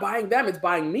it's not buying them; it's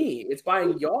buying me. It's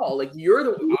buying y'all. Like,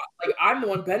 I'm the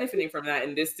one benefiting from that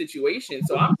in this situation.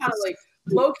 So I'm kind of like,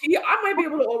 low key, I might be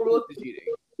able to overlook the cheating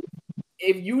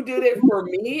if you did it for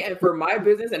me and for my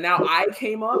business, and now I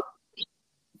came up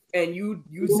and you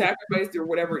sacrificed or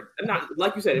whatever, not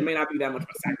like you said, it may not be that much of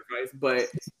a sacrifice, but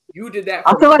you did that.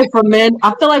 I feel like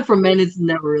for men, it's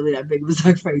never really that big of a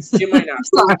sacrifice. It might not.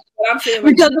 Sorry. But I'm saying,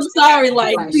 like, because I'm sorry,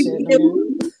 like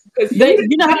because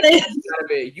you know how they.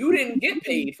 You didn't get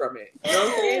paid from it. You know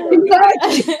what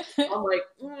I'm saying? Like, I'm like,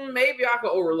 maybe I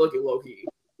could overlook it low key.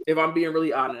 If I'm being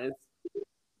really honest,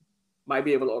 might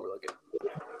be able to overlook it.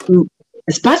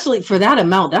 Especially for that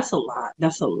amount, that's a lot.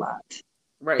 That's a lot.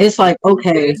 Right. It's like,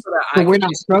 okay, so we're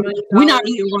not struggling. We're not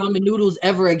eating ramen noodles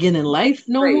ever again in life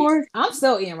no more. I'm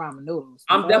still eating ramen noodles.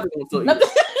 I'm definitely still eating.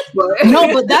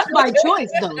 No, but that's my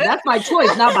choice, though. That's my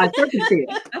choice, not my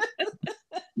circumstance.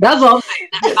 That's all I'm saying.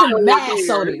 That's mad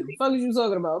sodium. What the fuck are you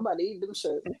talking about? I'm about to eat them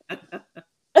shit.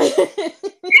 If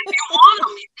you want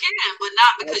them, you can, but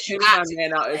not because you got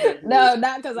to. No,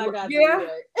 not because I got to.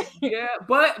 Yeah,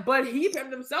 but he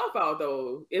pimped himself out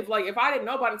though. If I didn't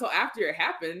know about it until after it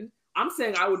happened, I'm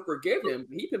saying I would forgive him.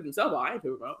 He pimped himself out. I ain't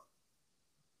pimped him out.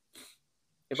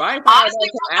 If I ain't honestly,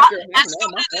 after it happened, that was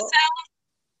my fault.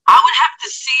 I would have to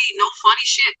see, no funny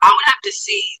shit, I would have to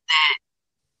see that.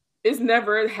 It's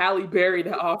never Halle Berry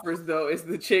that offers, though. It's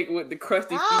the chick with the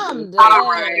crusty feet. I would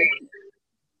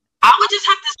just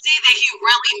have to see that he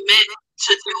really meant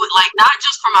to do it, like, not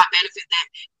just for my benefit, that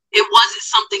it wasn't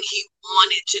something he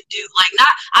wanted to do. Like,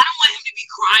 I don't want him to be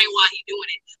crying while he's doing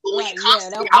it, but when he comes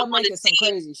to me, I want to see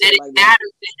that it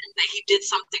mattered to him that he did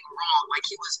something wrong. Like,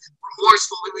 he was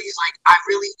remorseful. He's like, I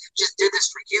really just did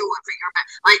this for you and for your back.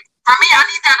 Like, for me, I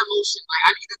need that emotion. Like,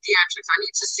 I need the theatrics. I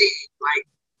need to see, like,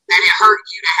 that it hurt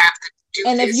you to have to do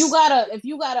and this. And if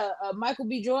you got a Michael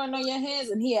B. Jordan on your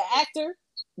hands and he an actor,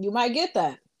 you might get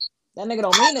that. That nigga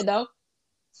don't mean it, though.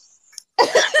 He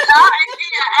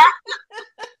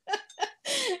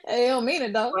don't mean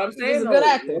it, though. But I'm saying, he's a good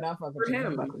actor. For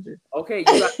him. Okay, you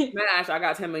got Smash. I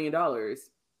got $10 million.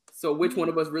 So which one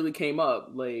of us really came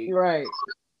up? Like, right.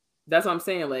 That's what I'm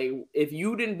saying. Like, if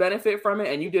you didn't benefit from it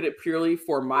and you did it purely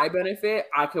for my benefit,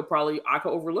 I could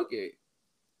overlook it.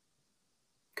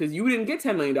 Because you didn't get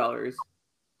 $10 million. But now it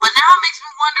makes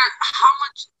me wonder how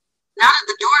much. Now that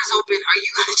the door's open, are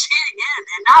you going to cheat again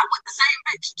and not with the same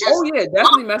bitch?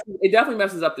 It definitely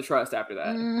messes up the trust after that.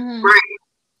 Mm-hmm. Right.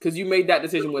 Because you made that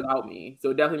decision without me.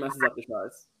 So it definitely messes up the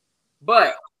trust.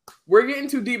 But we're getting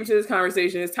too deep into this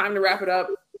conversation. It's time to wrap it up.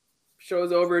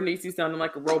 Show's over. Niecy's sounding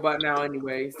like a robot now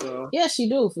anyway. So yeah, she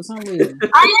do for some reason.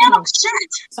 I am shit.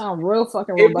 Sound real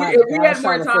fucking robotic. If we had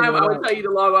more time, I would tell you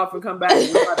to log off and come back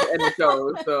and we're about to end the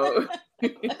show. So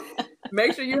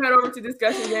make sure you head over to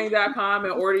discussiongang.com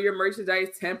and order your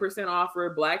merchandise 10% off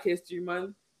for Black History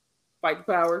Month. Fight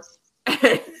the power.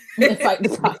 Fight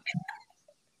the power.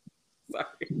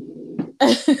 Sorry.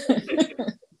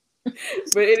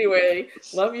 But anyway,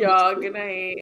 love y'all. Good night.